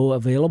also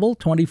available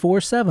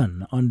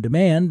 24/7 on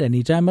demand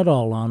anytime at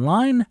all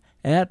online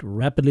at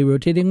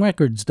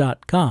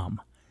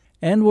rapidlyrotatingrecords.com.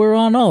 And we're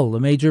on all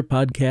the major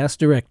podcast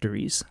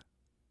directories.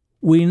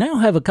 We now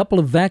have a couple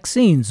of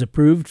vaccines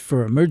approved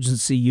for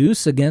emergency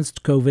use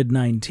against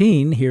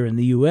COVID-19 here in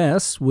the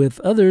U.S., with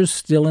others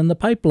still in the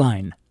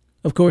pipeline.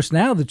 Of course,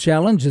 now the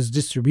challenge is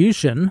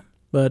distribution,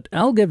 but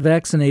I'll get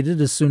vaccinated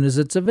as soon as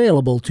it's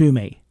available to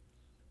me.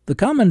 The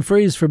common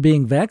phrase for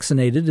being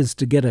vaccinated is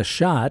to get a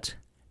shot,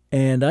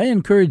 and I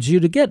encourage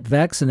you to get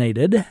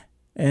vaccinated,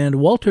 and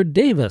Walter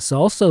Davis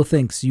also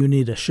thinks you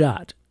need a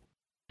shot.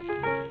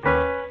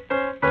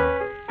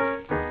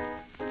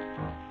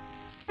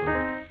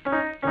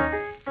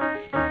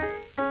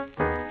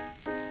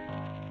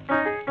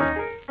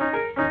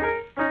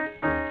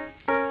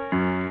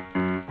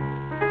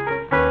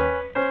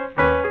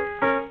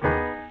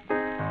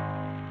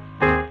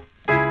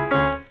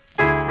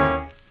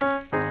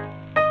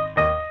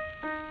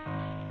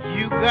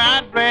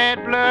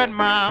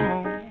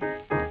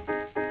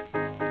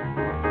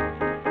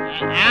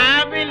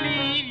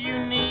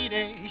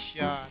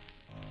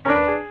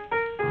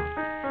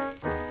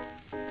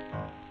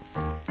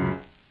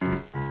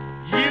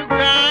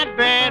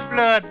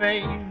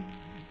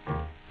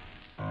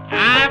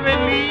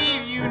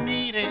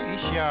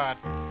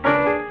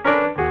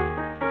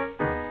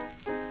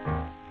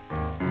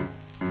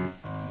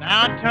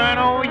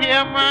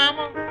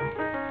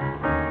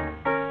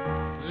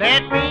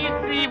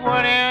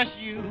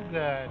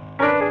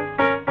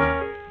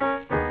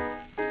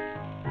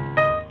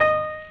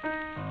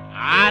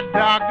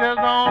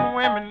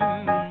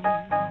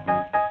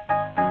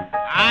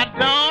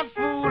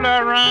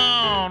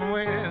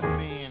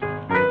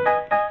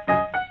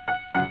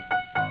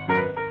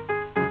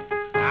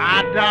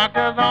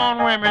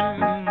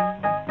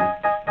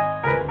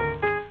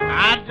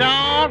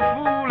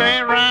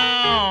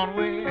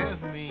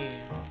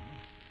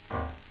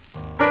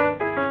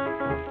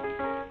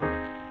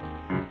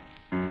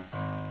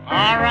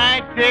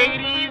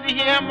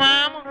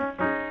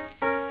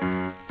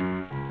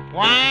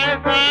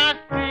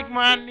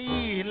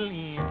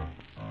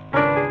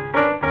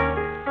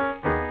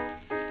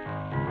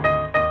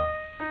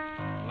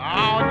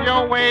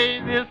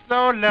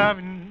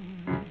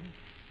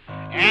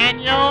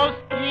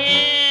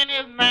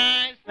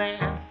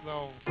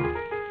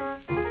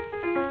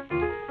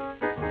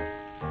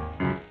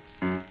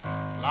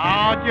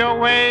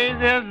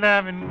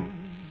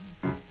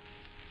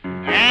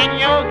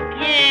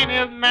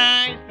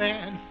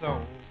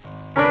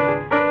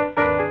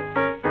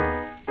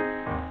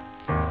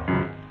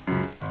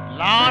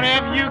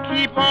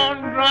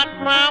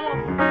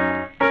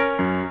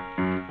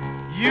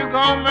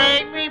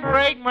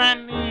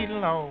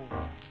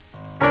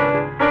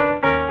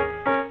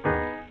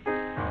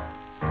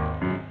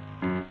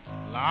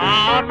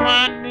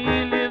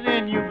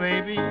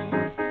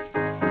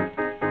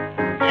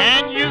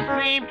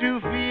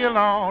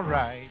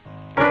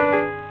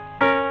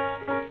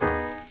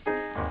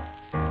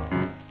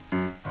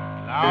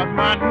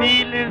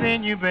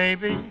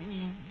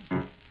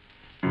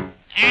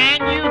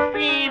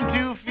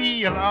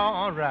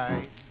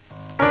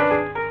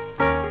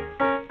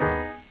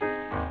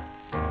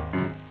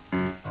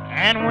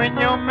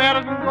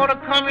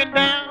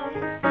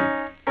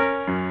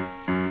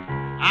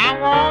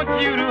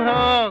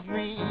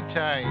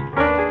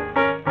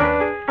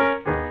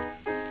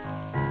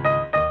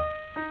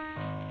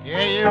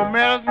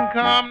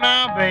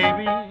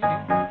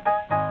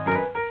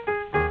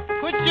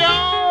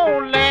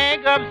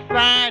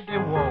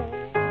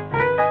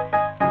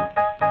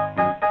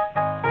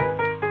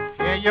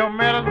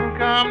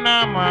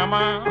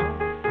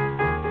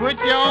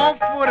 put your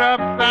foot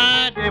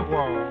upside the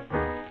wall.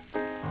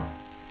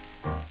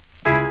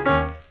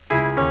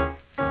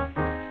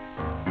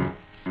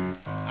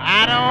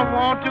 I don't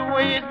want to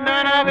waste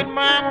none of it,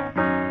 mama.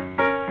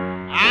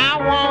 I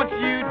want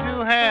you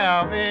to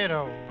have it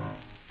all.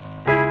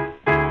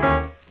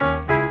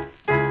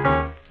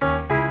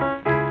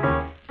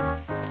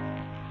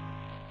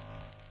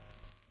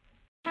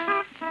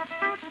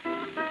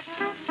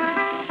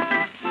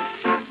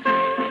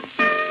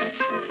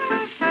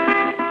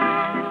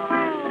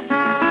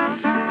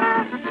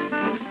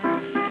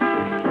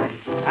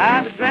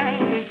 I've been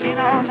drinking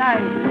all night,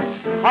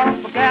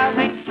 hope a gal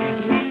ain't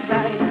treating me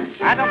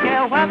right. I don't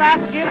care whether I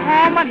get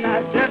home or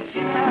not, just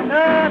give me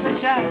another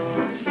shot.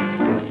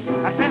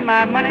 I spend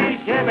my money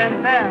here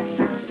and there,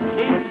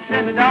 even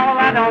spend it all,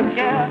 I don't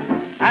care.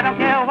 I don't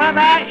care whether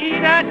I eat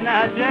or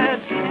not,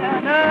 just give me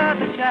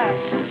another shot.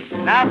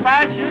 Now if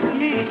I should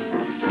meet,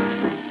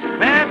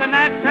 where the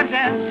night's a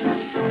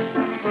dance,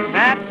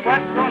 that's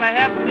what's gonna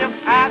happen if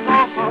I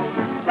go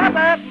home. Bub,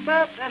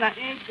 and I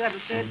ain't gonna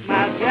sit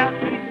my gal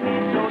treats me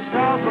so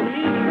doggone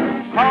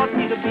mean. Cause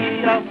me to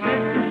be a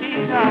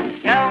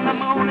 15, gal on the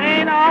moon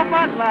ain't all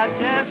but like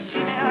just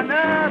give me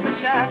another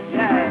shot,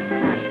 yeah.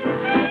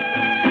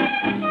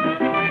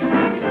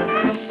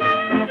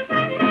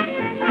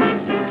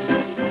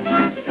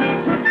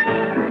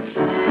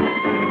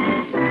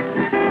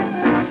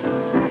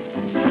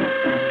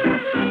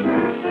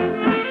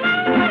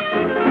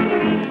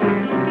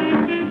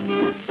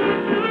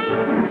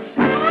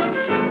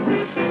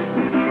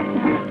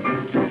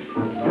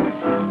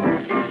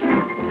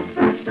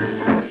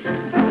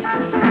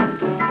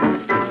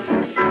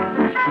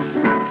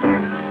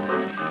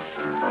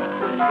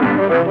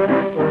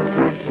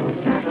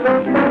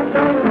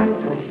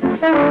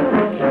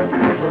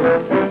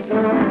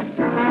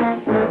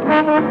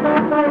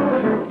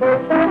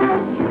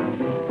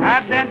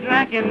 I've been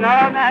drinking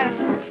all night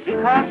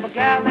because my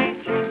gal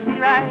ain't treating me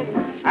right.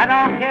 I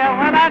don't care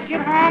when I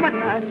get home at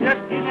night,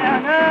 just give me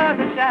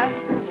another shot.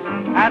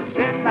 I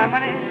spend my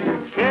money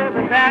here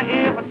and there,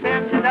 here for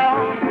 $50.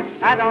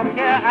 I don't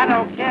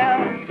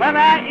care whether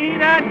I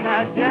eat or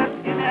not,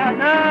 just give me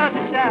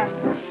another shot.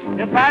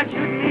 If I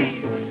should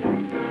leave,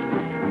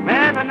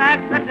 where the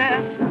night's a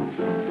dance,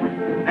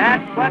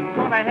 that's what's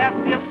gonna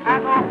happen if I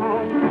go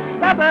home.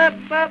 Bub,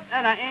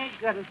 and I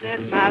ain't gonna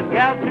sit. My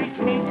gal treats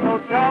me so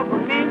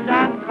doggone mean,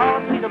 done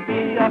called me to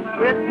be a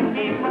Christmas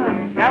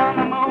demon. Gal on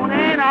the moon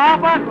ain't all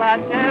but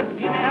like just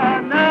give me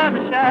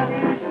another shot.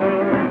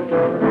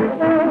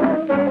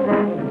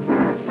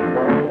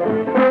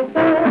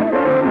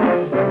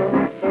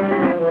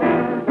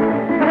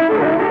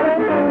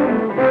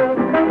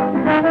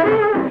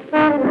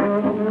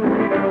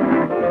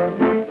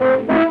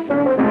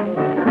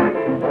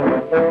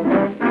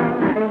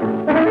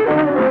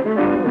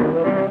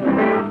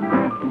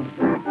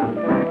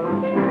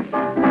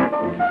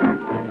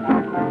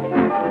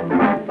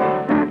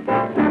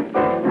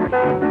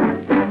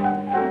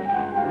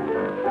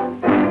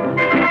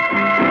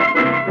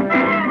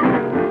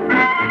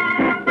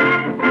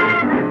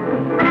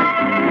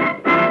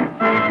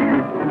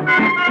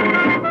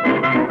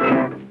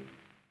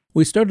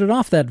 We started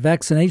off that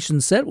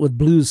vaccination set with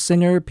blues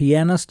singer,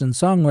 pianist, and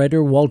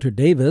songwriter Walter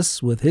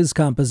Davis with his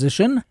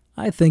composition,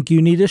 I Think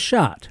You Need a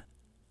Shot.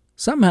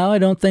 Somehow I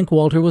don't think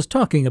Walter was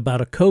talking about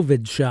a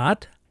COVID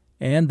shot,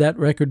 and that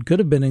record could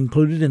have been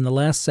included in the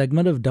last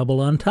segment of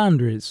Double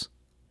Entendres.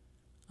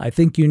 I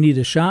Think You Need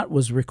a Shot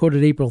was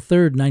recorded April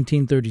 3,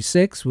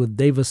 1936, with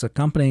Davis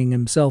accompanying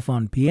himself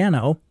on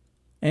piano,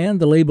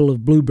 and the label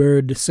of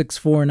Bluebird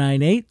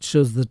 6498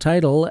 shows the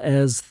title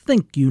as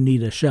Think You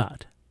Need a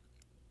Shot.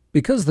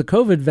 Because the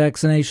COVID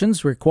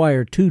vaccinations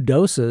require 2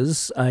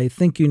 doses, I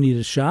Think You Need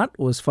a Shot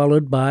was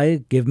followed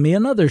by Give Me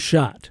Another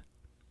Shot.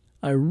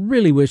 I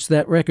really wish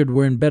that record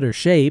were in better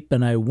shape,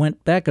 and I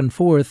went back and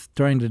forth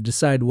trying to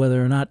decide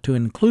whether or not to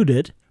include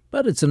it,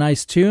 but it's a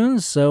nice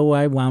tune, so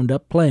I wound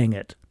up playing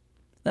it.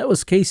 That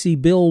was Casey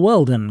Bill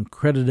Weldon,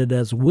 credited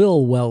as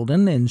Will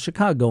Weldon, in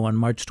Chicago on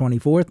March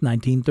 24,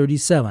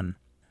 1937.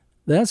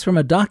 That's from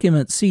a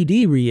Document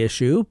CD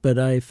reissue, but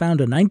I found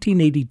a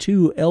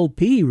 1982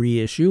 LP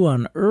reissue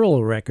on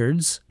Earl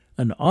Records,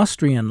 an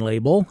Austrian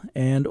label,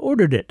 and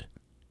ordered it.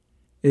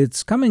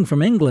 It's coming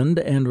from England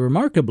and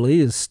remarkably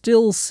is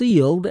still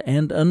sealed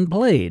and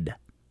unplayed.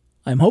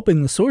 I'm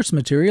hoping the source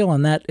material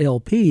on that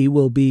LP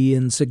will be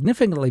in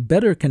significantly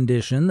better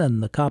condition than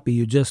the copy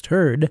you just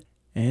heard,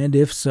 and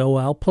if so,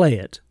 I'll play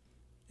it.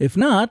 If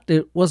not,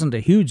 it wasn't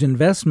a huge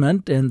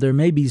investment, and there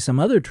may be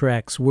some other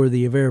tracks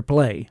worthy of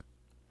airplay.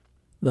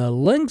 The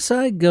lengths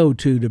I go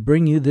to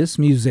bring you this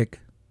music.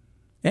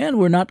 And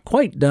we're not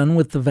quite done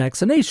with the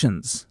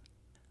vaccinations.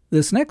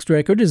 This next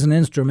record is an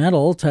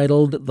instrumental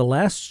titled The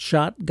Last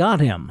Shot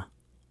Got Him,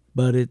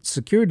 but it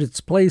secured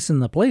its place in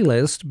the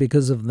playlist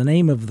because of the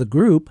name of the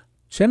group,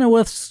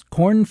 Chenoweth's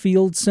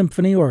Cornfield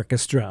Symphony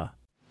Orchestra.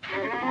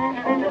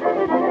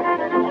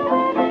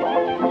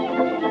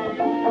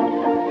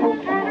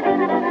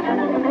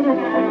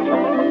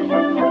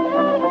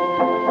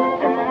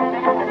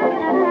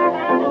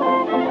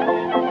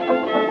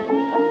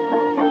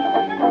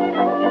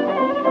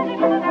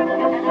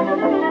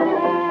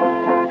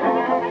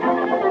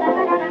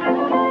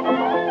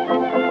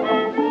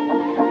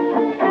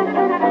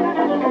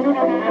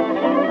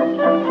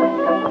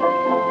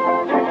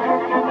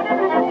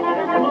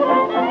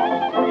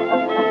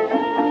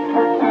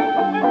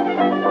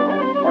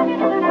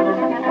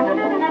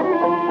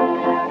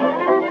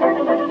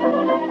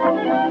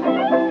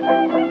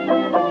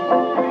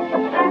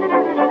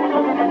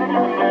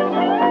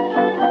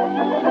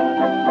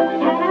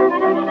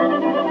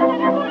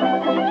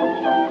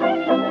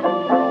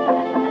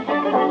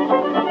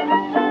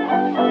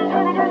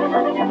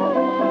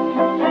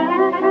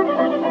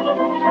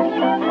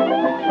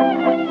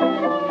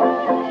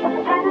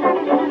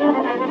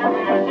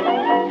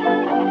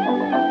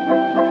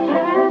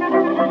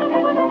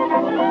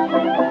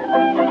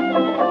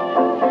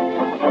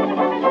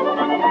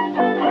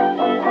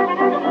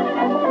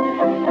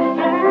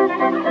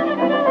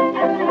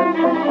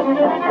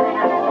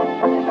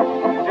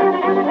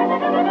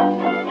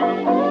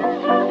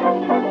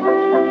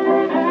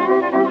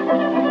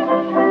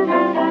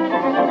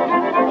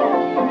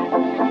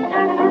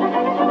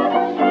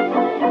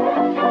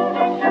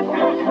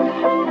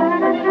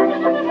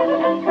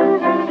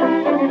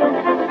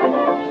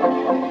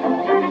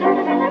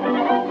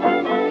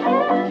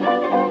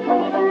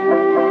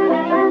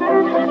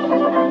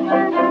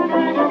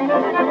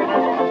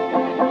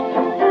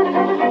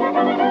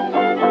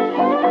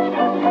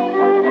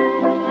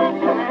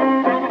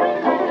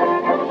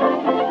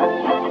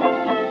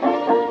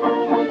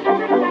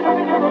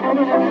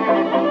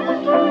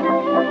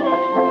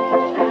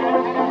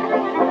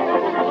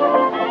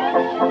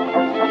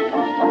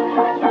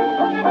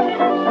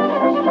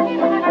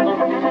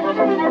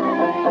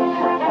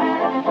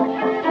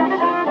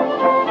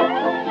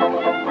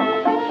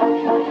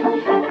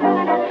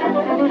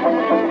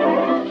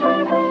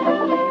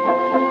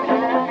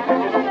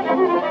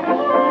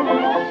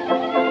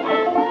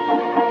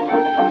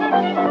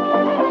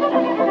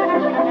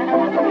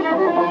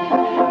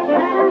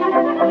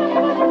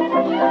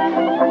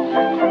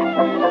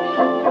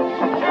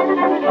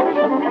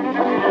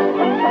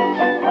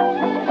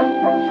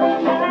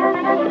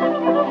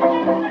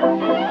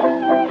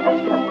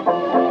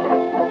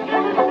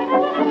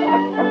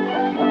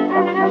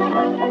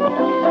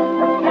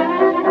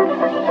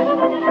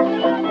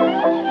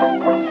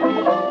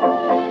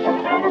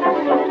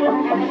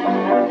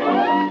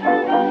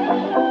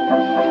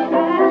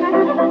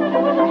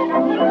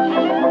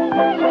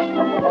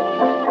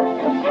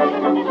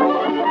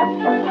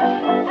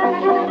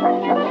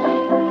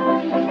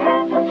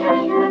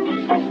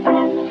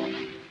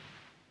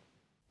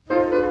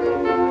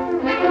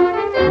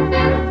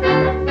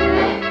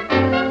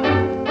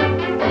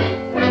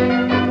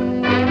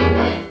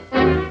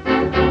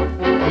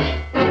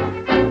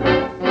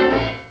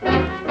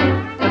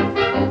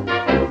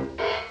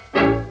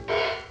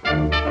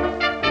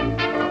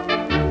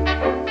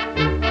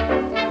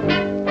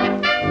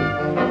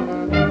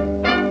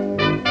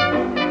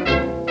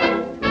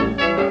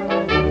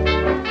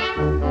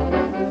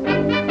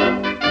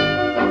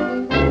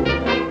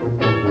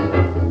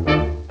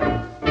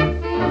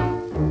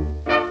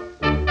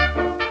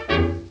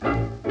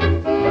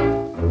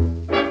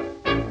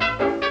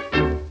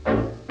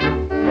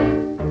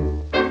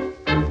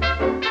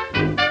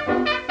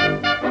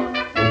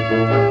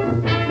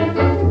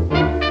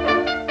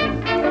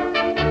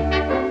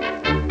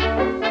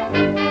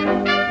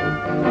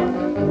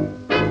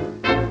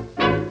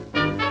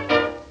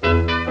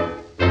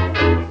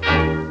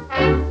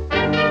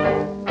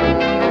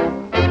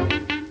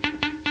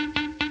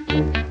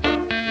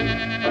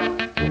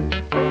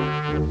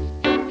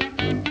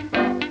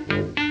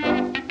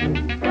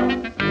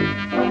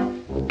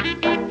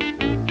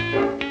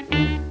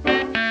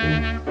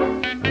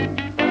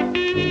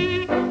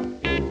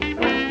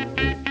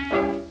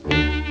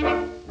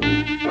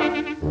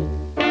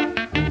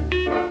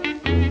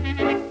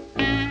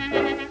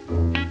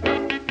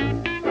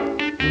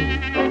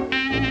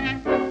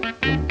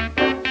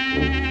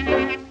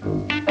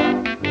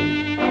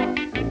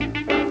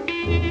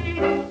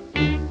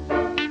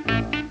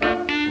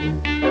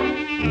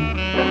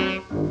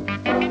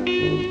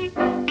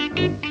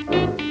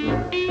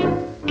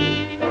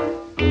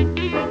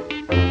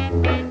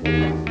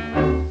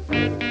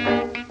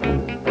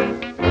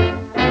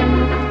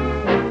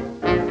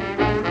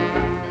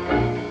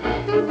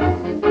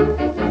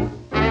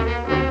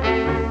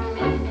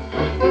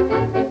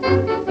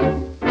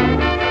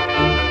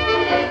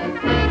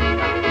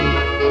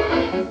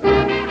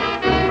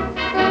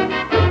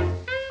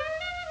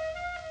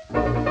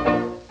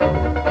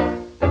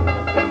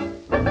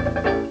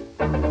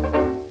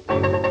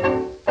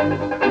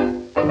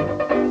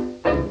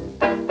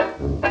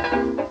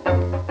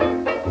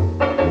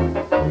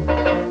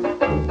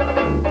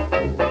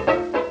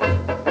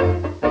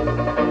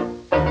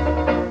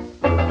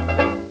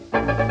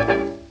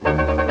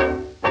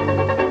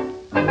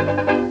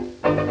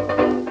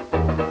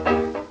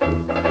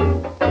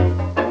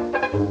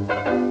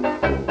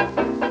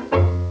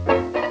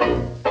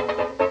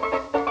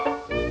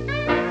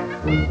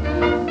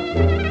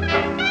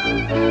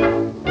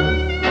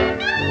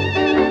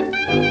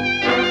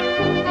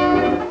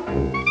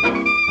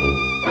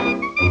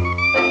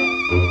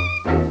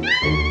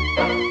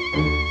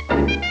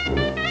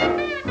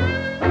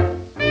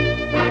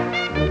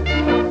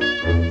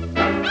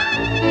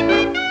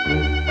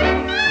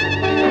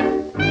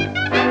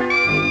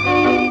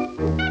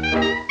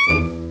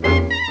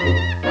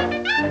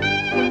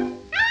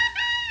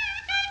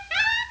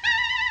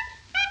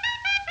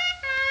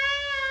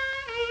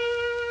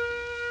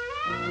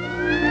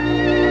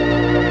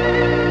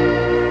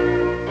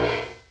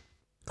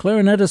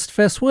 Clarinetist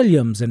Fess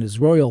Williams and his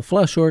Royal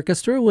Flush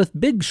Orchestra with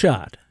Big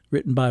Shot,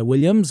 written by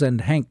Williams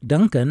and Hank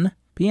Duncan,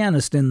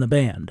 pianist in the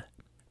band.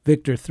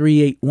 Victor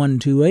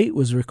 38128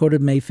 was recorded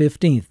May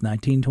 15,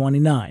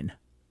 1929.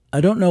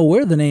 I don't know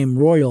where the name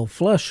Royal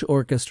Flush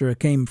Orchestra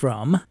came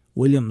from.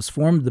 Williams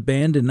formed the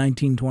band in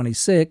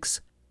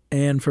 1926,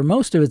 and for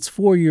most of its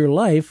 4-year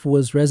life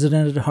was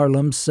resident at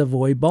Harlem's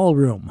Savoy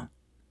Ballroom.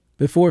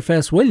 Before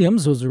Fess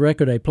Williams was a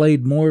record I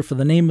played more for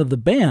the name of the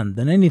band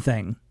than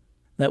anything.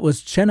 That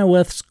was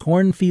Chenoweth's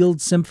Cornfield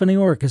Symphony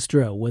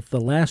Orchestra with The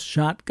Last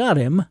Shot Got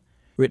Him,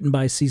 written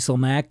by Cecil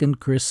Mack and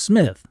Chris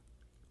Smith.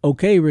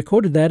 OK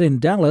recorded that in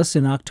Dallas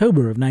in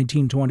October of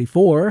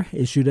 1924,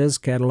 issued as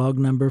catalog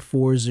number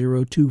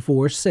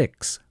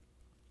 40246.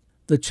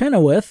 The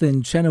Chenoweth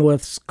in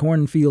Chenoweth's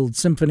Cornfield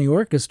Symphony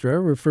Orchestra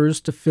refers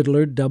to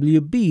fiddler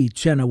W.B.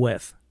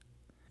 Chenoweth.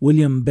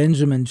 William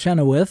Benjamin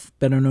Chenoweth,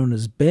 better known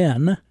as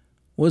Ben,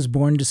 was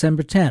born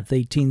December 10,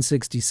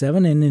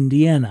 1867 in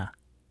Indiana.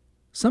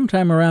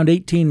 Sometime around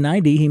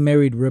 1890, he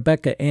married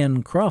Rebecca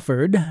Ann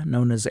Crawford,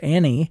 known as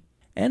Annie,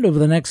 and over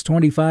the next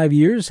 25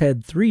 years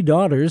had 3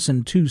 daughters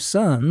and 2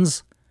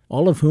 sons,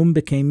 all of whom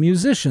became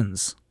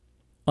musicians.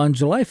 On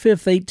July 5,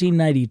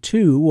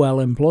 1892,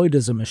 while employed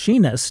as a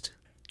machinist,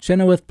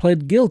 Chenoweth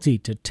pled guilty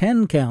to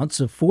 10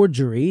 counts of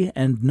forgery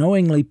and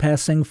knowingly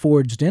passing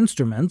forged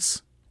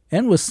instruments,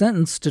 and was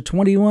sentenced to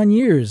 21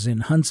 years in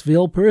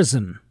Huntsville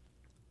Prison.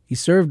 He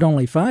served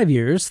only 5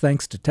 years,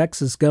 thanks to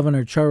Texas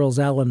Governor Charles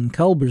Allen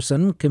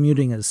Culberson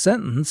commuting his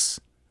sentence,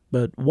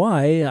 but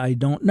why, I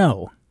don't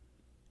know.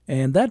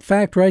 And that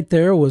fact right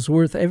there was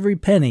worth every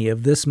penny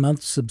of this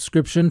month's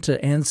subscription to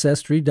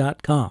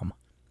Ancestry.com.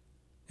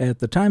 At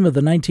the time of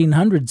the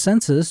 1900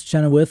 census,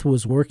 Chenoweth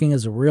was working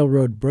as a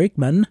railroad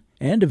brakeman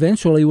and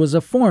eventually was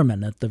a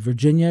foreman at the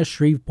Virginia,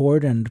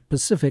 Shreveport, and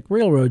Pacific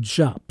Railroad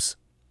shops.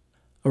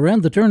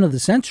 Around the turn of the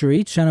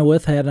century,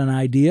 Chenoweth had an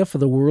idea for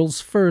the world's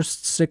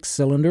first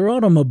 6-cylinder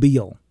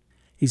automobile.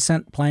 He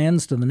sent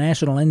plans to the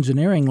National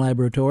Engineering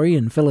Laboratory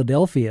in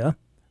Philadelphia,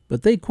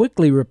 but they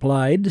quickly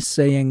replied,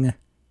 saying,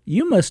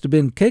 "You must have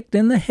been kicked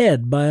in the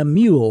head by a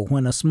mule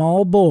when a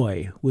small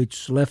boy,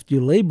 which left you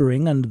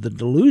laboring under the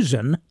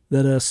delusion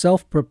that a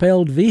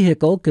self-propelled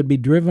vehicle could be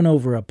driven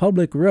over a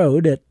public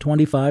road at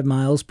 25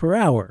 miles per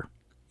hour.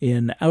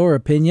 In our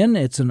opinion,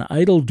 it's an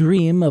idle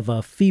dream of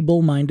a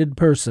feeble-minded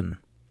person."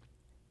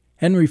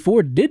 Henry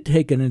Ford did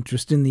take an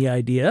interest in the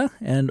idea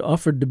and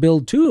offered to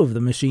build 2 of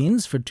the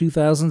machines for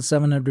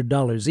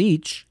 $2,700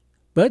 each,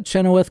 but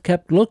Chenoweth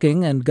kept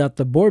looking and got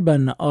the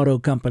Bourbon Auto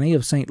Company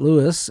of St.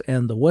 Louis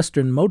and the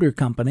Western Motor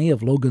Company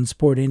of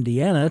Logansport,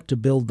 Indiana, to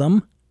build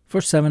them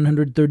for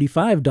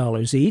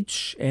 $735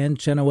 each, and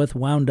Chenoweth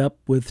wound up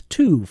with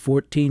 2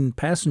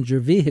 14-passenger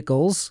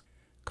vehicles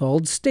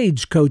called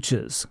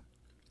stagecoaches.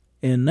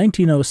 In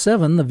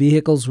 1907, the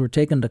vehicles were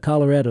taken to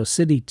Colorado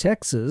City,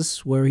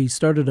 Texas, where he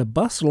started a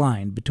bus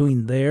line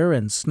between there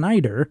and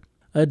Snyder,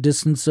 a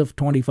distance of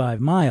 25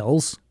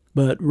 miles.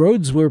 But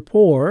roads were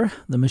poor,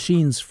 the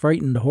machines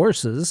frightened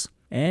horses,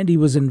 and he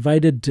was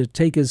invited to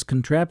take his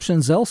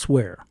contraptions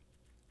elsewhere.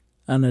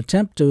 An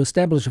attempt to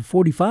establish a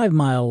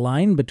 45-mile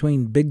line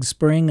between Big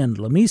Spring and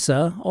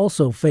Lamesa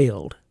also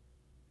failed.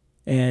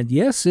 And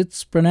yes,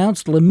 it's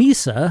pronounced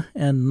Lamesa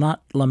and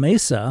not La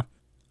Mesa,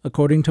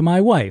 according to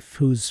my wife,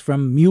 who's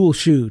from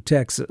Muleshoe,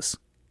 Texas.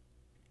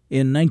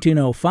 In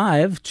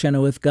 1905,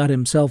 Chenoweth got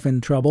himself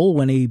in trouble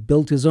when he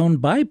built his own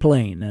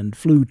biplane and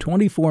flew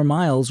 24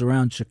 miles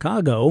around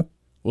Chicago,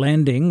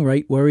 landing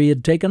right where he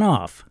had taken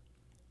off.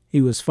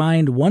 He was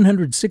fined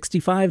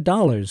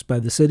 $165 by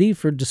the city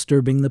for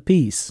disturbing the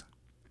peace.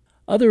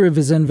 Other of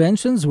his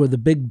inventions were the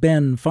Big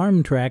Ben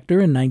farm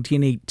tractor in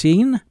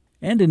 1918,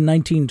 and in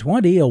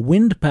 1920 a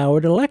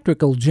wind-powered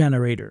electrical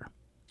generator.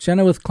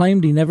 Chenoweth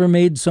claimed he never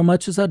made so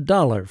much as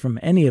 $1 from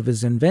any of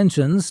his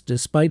inventions,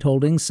 despite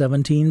holding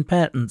 17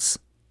 patents.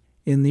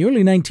 In the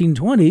early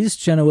 1920s,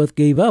 Chenoweth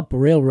gave up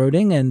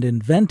railroading and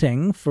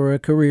inventing for a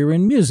career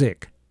in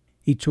music.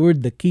 He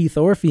toured the Keith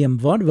Orpheum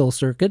vaudeville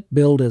circuit,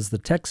 billed as the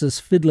Texas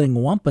Fiddling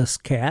Wampus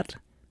Cat,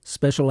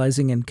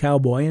 specializing in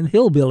cowboy and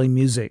hillbilly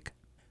music.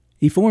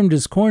 He formed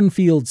his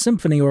Cornfield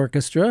Symphony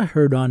Orchestra,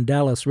 heard on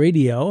Dallas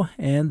radio,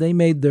 and they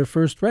made their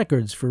first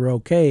records for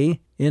OK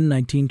in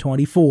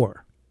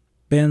 1924.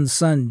 Ben's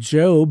son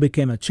Joe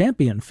became a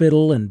champion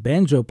fiddle and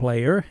banjo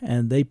player,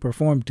 and they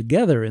performed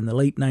together in the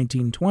late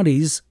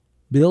 1920s,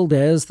 billed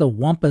as the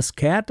Wampus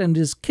Cat and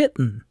His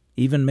Kitten,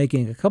 even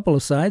making a couple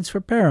of sides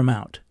for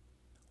Paramount.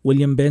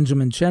 William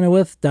Benjamin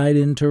Chenoweth died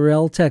in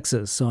Terrell,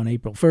 Texas on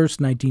April 1,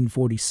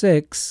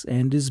 1946,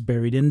 and is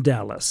buried in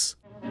Dallas.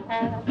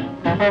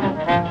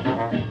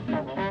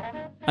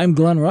 I'm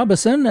Glenn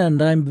Robison,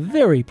 and I'm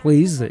very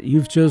pleased that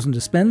you've chosen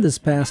to spend this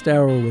past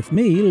hour with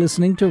me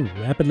listening to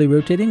Rapidly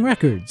Rotating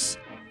Records.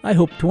 I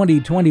hope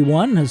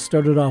 2021 has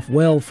started off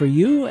well for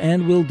you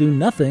and will do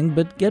nothing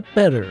but get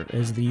better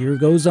as the year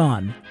goes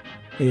on.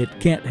 It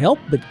can't help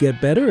but get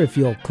better if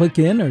you'll click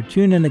in or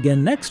tune in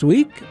again next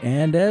week,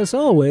 and as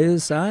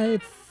always, I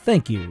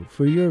thank you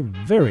for your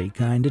very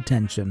kind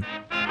attention.